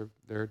Institute.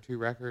 There are 2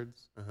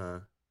 records. Uh-huh.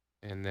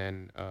 And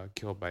then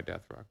Killed by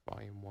Death Rock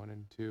Volume 1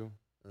 and 2.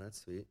 Oh,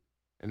 that's sweet.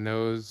 And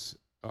those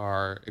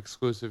are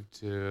exclusive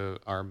to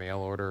our mail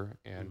order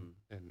and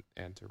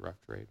to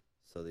Rough Trade.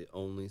 So the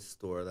only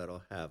store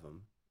that'll have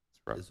them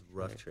is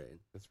Rough Trade.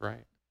 That's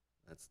right.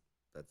 That's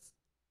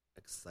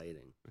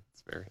exciting.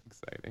 It's very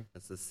exciting.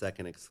 That's the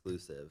second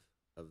exclusive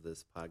of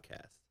this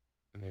podcast.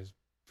 And there's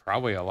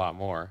probably a lot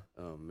more.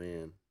 Oh,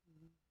 man.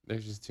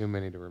 There's just too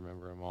many to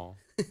remember them all.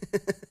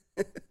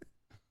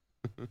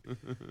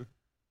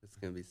 It's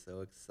going to be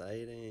so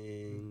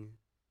exciting.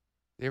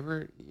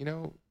 You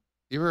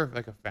ever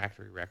like a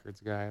Factory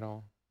Records guy at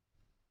all?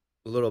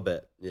 A little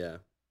bit, yeah.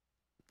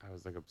 I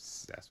was like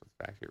obsessed with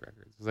Factory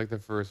Records. It was like the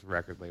first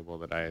record label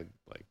that I had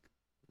like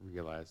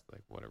realized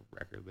like what a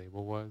record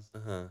label was.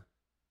 Uh-huh.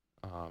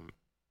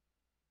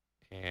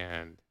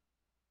 And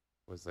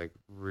was like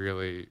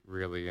really,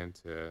 really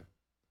into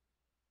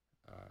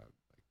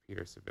like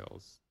Peter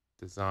Seville's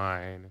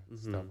design and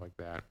stuff like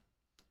that.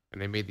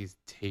 And they made these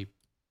tape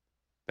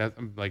that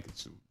like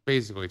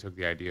basically took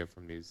the idea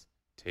from these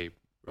tape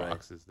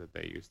boxes that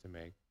they used to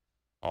make.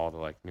 All the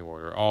like New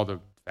Order, all the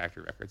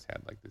Factory Records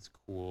had like this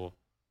cool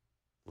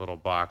little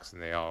box,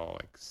 and they all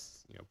like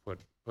put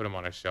them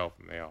on a shelf,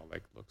 and they all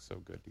like look so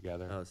good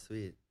together. Oh,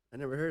 sweet. I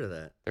never heard of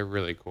that. They're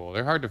really cool.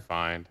 They're hard to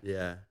find.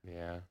 Yeah.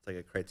 Yeah. It's like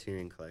a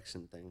Criterion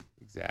Collection thing.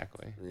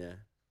 Exactly. Yeah.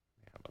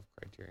 I love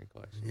Criterion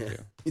Collection Yeah,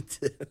 too. me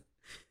too.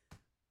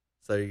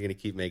 So you're going to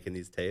keep making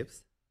these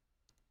tapes?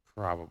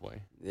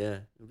 Probably. Yeah.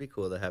 It'd be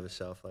cool to have a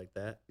shelf like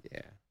that.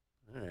 Yeah.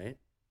 All right.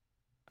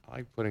 I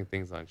like putting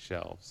things on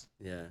shelves.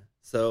 Yeah.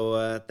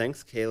 So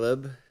thanks,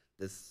 Caleb.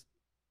 This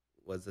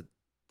was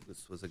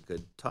a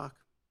good talk.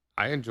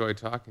 I enjoyed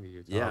talking to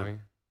you, Tommy.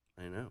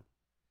 I know.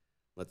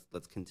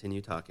 Let's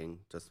continue talking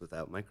just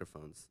without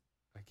microphones.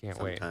 I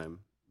can't wait.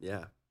 Sometime.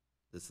 Yeah.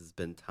 This has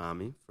been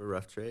Tommy for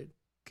Rough Trade.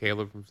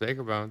 Caleb from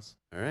Sacred Bones.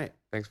 All right.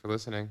 Thanks for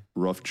listening.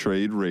 Rough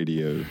Trade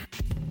Radio.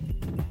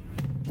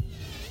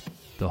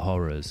 The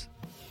Horrors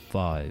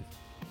 5.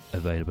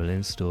 Available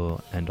in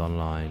store and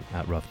online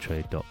at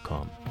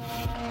roughtrade.com.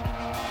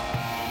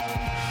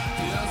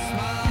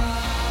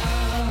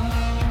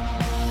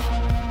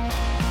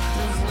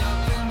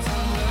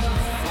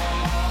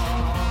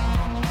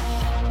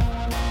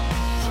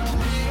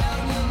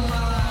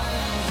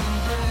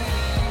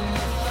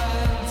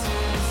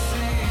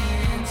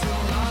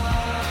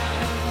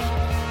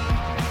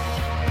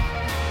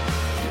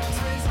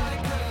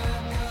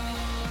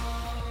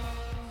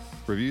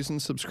 Reviews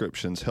and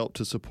subscriptions help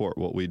to support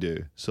what we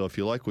do, so if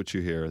you like what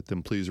you hear,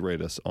 then please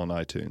rate us on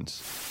iTunes.